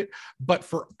about it, but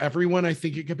for everyone, I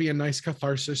think it could be a nice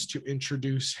catharsis to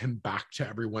introduce him back to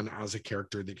everyone as a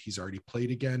character that he's already played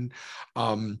again.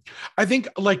 I think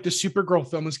like the Supergirl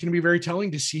film is going to be very telling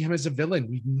to see him as a villain.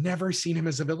 We've never seen him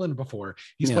as a villain before.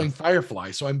 He's playing Firefly.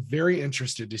 So I'm very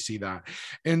interested to see that.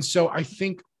 And so I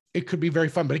think it could be very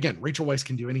fun. But again, Rachel Weisz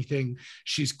can do anything.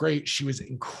 She's great. She was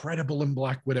incredible in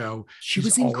Black Widow.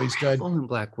 She's always good in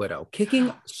Black Widow,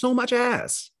 kicking so much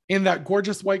ass in that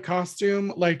gorgeous white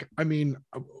costume. Like, I mean,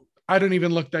 I don't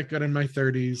even look that good in my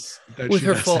 30s. With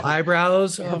her full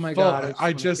eyebrows. Oh my God.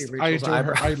 I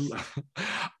adore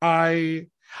her.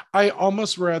 I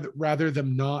almost rather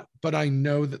them not, but I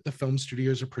know that the film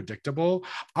studios are predictable.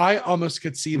 I almost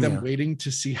could see them waiting to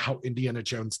see how Indiana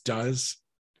Jones does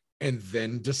and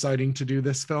then deciding to do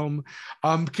this film.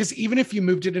 Because even if you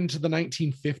moved it into the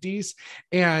 1950s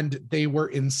and they were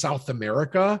in South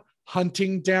America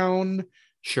hunting down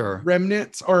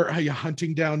remnants or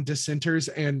hunting down dissenters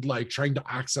and like trying to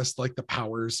access like the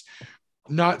powers,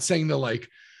 not saying the like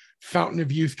Fountain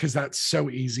of Youth, because that's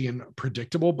so easy and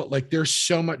predictable, but like there's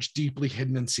so much deeply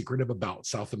hidden and secretive about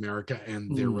South America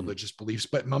and their religious beliefs.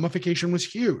 But mummification was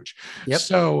huge.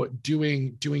 So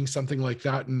doing something like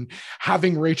that and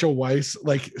having Rachel Weisz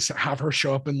like have her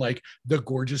show up in like the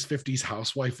gorgeous 50s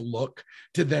housewife look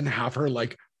to then have her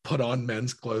like put on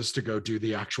men's clothes to go do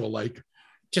the actual like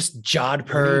just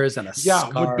jodhpurs and a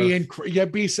scarf. Would be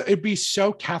it'd be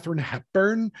so Katharine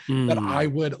Hepburn that I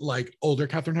would like, older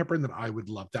Katharine Hepburn, that I would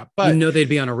love that. But they'd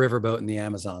be on a riverboat in the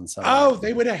Amazon somewhere. Oh,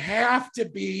 they would have to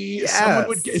be.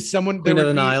 Someone Queen of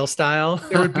the Nile style.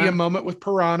 There would be a moment with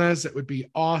piranhas. It would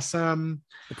be awesome.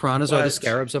 The piranhas are the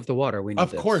scarabs of the water. We know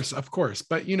of course.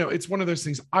 But it's one of those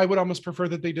things. I would almost prefer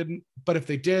that they didn't, but if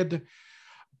they did,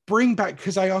 bring back,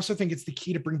 because I also think it's the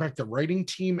key to bring back the writing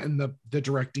team and the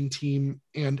directing team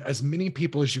and as many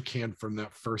people as you can from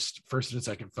that first and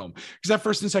second film, because that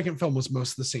first and second film was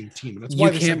most of the same team, and that's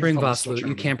why you can't bring Vosloo.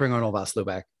 You can't bring Arnold Vosloo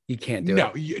back. You can't do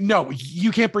it.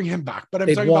 You can't bring him back. But I'm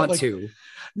talking about like,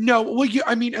 no, well,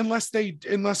 unless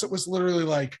it was literally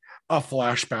like a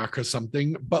flashback or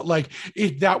something, but like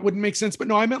that wouldn't make sense. But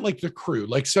no, I meant like the crew.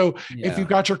 Like, so if you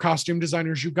got your costume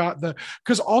designers, you got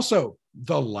because also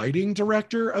the lighting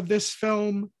director of this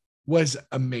film was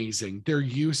amazing. Their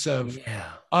use of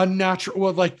unnatural,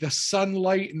 well, like the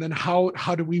sunlight, and then how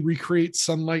do we recreate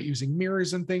sunlight using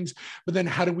mirrors and things, but then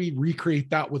how do we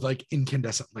recreate that with like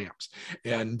incandescent lamps?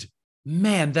 And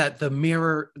man, that the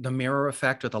mirror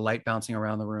effect with the light bouncing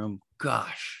around the room,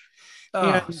 gosh.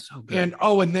 So good.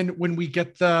 And then when we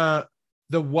get the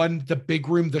big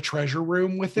room, the treasure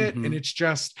room with it, and it's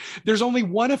just, there's only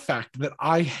one effect that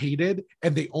I hated,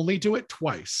 and they only do it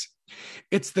twice.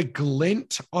 It's the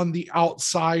glint on the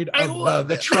outside of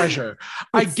the treasure.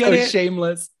 I get it.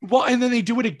 Shameless. Well, and then they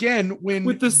do it again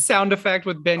with the sound effect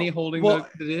with Benny holding the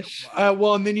dish.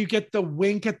 And then you get the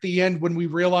wink at the end when we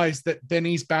realize that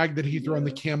Benny's bag that he threw on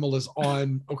the camel is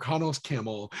on O'Connell's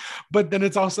camel. But then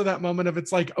it's also that moment of,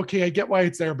 it's like, okay, I get why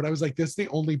it's there, but I was like, this is the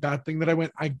only bad thing that I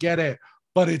went, I get it,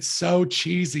 but it's so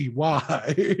cheesy. Why?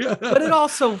 But it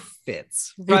also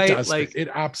fits, right? It does fit. It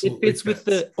absolutely fits with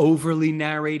the overly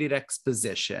narrated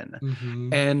exposition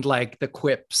and like the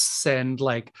quips and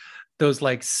like those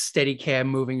like steady cam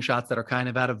moving shots that are kind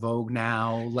of out of vogue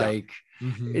now. Like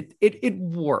it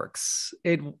works.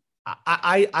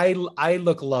 I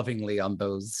look lovingly on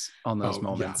those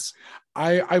moments.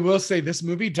 Yeah. I will say this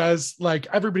movie does, like,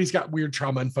 everybody's got weird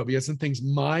trauma and phobias and things.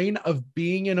 Mine of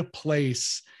being in a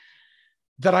place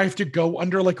that I have to go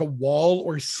under like a wall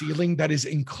or ceiling that is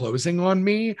enclosing on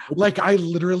me. Like, I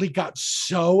literally got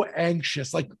so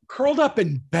anxious, like curled up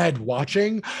in bed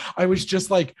watching. I was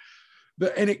just like,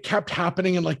 and it kept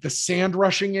happening, and like the sand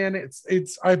rushing in.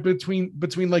 It's I between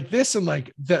like this and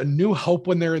like the New Hope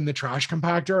when they're in the trash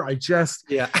compactor.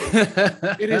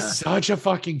 It is such a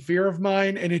fucking fear of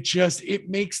mine, and it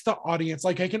makes the audience,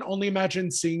 like, I can only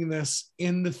imagine seeing this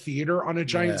in the theater on a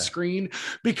giant screen,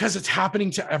 because it's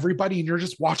happening to everybody, and you're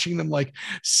just watching them like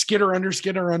skitter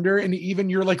under, and even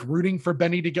you're like rooting for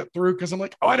Benny to get through, because I'm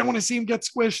like, oh, I don't want to see him get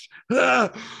squished.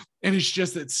 And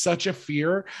it's such a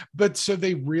fear. But so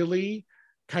they really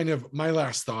kind of, my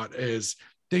last thought is,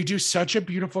 they do such a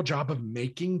beautiful job of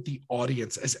making the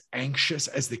audience as anxious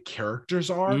as the characters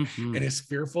are, and as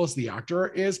fearful as the actor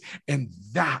is. And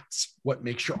that's what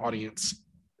makes your audience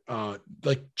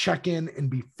like check in and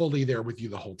be fully there with you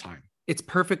the whole time. It's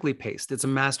perfectly paced. It's a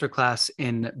masterclass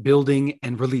in building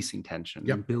and releasing tension.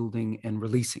 Yep. Building and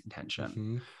releasing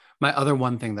tension. My other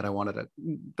one thing that I wanted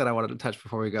to touch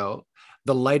before we go,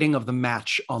 the lighting of the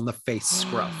match on the face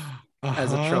scruff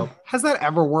as a trope. Has that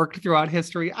ever worked throughout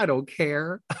history? I don't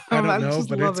care. I don't know,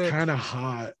 but it's kind of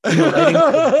hot.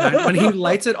 When he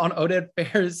lights it on Oded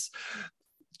Bear's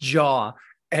jaw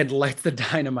and lights the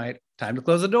dynamite, time to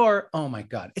close the door. Oh my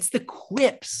God. It's the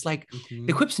quips. Like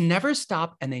the quips never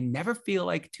stop, and they never feel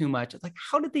like too much. It's like,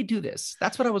 how did they do this?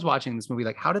 That's what I was watching this movie.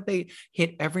 Like, how did they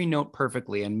hit every note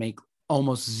perfectly and make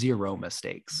almost zero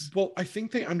mistakes? Well, I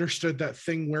think they understood that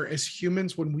thing where, as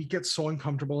humans, when we get so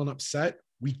uncomfortable and upset,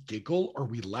 we giggle or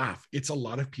we laugh. It's a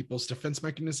lot of people's defense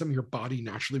mechanism. Your body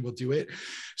naturally will do it.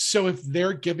 So if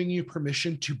they're giving you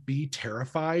permission to be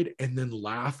terrified and then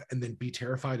laugh, and then be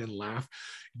terrified and laugh,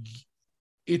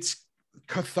 it's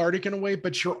cathartic in a way,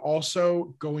 but you're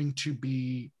also going to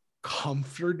be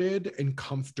comforted and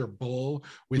comfortable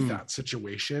with that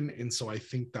situation. And so I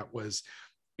think that was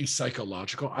a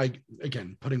psychological,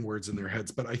 again, putting words in their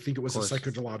heads, but I think it was a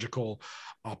psychological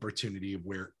opportunity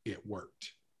where it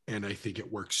worked. And I think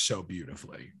it works so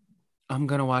beautifully. I'm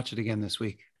going to watch it again this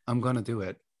week. I'm going to do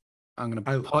it.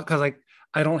 Because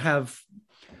I don't have,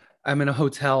 I'm in a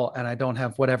hotel and I don't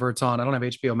have whatever it's on. I don't have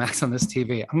HBO Max on this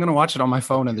TV. I'm going to watch it on my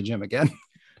phone in the gym again.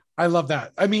 I love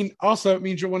that. I mean, also it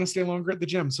means you'll want to stay longer at the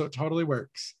gym. So it totally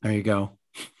works. There you go.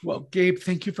 Well, Gabe,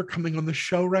 thank you for coming on the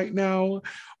show right now.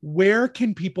 Where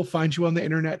can people find you on the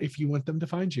internet if you want them to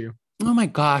find you? Oh my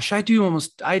gosh, I do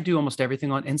almost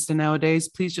everything on Insta nowadays.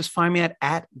 Please just find me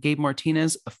at Gabe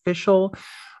Martinez Official.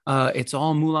 It's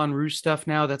all Moulin Rouge stuff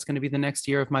now. That's going to be the next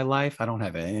year of my life. I don't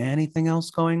have anything else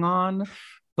going on,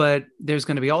 but there's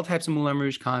going to be all types of Moulin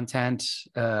Rouge content.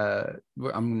 I'm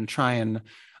going to try and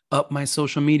up my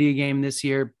social media game this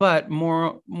year, but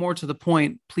more to the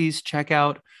point, please check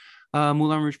out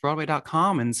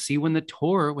MoulinRougeBroadway.com and see when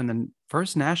the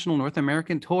first national North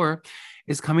American tour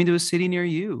is coming to a city near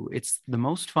you. It's the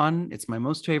most fun. It's my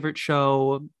most favorite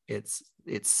show. It's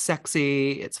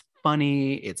sexy. It's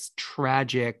funny. It's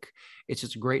tragic. It's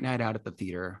just a great night out at the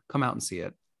theater. Come out and see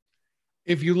it.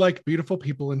 If you like beautiful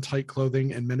people in tight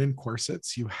clothing and men in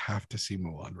corsets, you have to see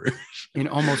Moulin Rouge. In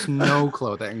almost no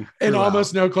clothing.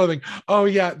 Almost no clothing. Oh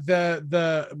yeah,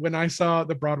 the when I saw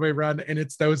the Broadway run, and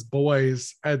it's those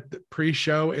boys at the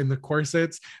pre-show in the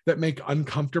corsets that make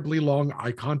uncomfortably long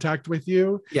eye contact with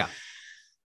you. Yeah.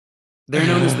 They're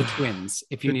known as the twins.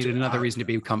 If you needed another reason to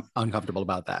be uncomfortable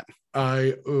about that,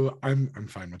 I'm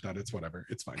fine with that. It's whatever.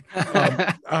 It's fine.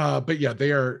 But yeah,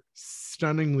 they are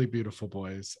stunningly beautiful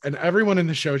boys, and everyone in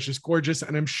the show is just gorgeous.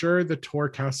 And I'm sure the tour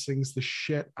cast sings the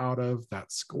shit out of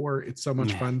that score. It's so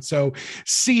much fun. So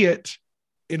see it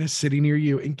in a city near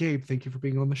you. And Gabe, thank you for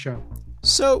being on the show.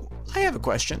 So I have a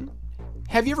question.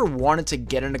 Have you ever wanted to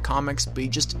get into comics, but you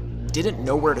just didn't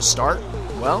know where to start?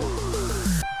 Well,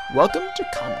 welcome to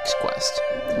Comics Quest.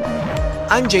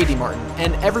 I'm JD Martin,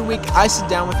 and every week I sit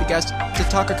down with a guest to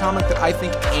talk a comic that I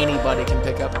think anybody can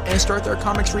pick up and start their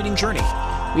comics reading journey.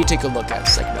 We take a look at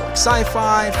psychedelic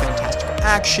sci-fi, fantastical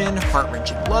action,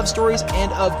 heart-wrenching love stories,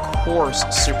 and of course,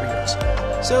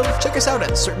 superheroes. So check us out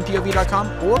at certainpov.com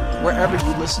or wherever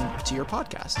you listen to your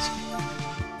podcasts.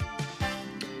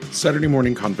 Saturday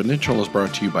Morning Confidential is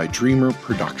brought to you by Dreamer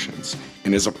Productions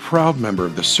and is a proud member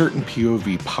of the Certain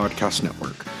POV podcast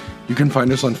network. You can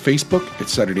find us on Facebook at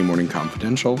Saturday Morning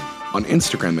Confidential, on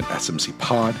Instagram at SMC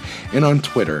Pod, and on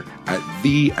Twitter at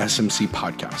The SMC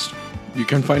Podcast. You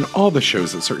can find all the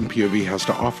shows that Certain POV has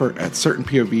to offer at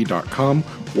certainpov.com.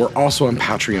 We're also on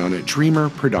Patreon at Dreamer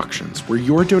Productions, where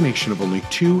your donation of only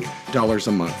 $2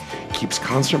 a month keeps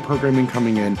constant programming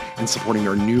coming in and supporting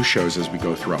our new shows as we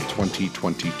go throughout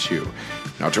 2022.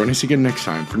 Now join us again next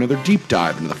time for another deep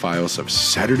dive into the files of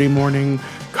Saturday Morning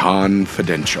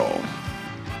Confidential.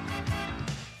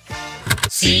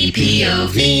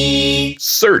 CPOV.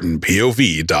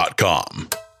 CertainPOV.com.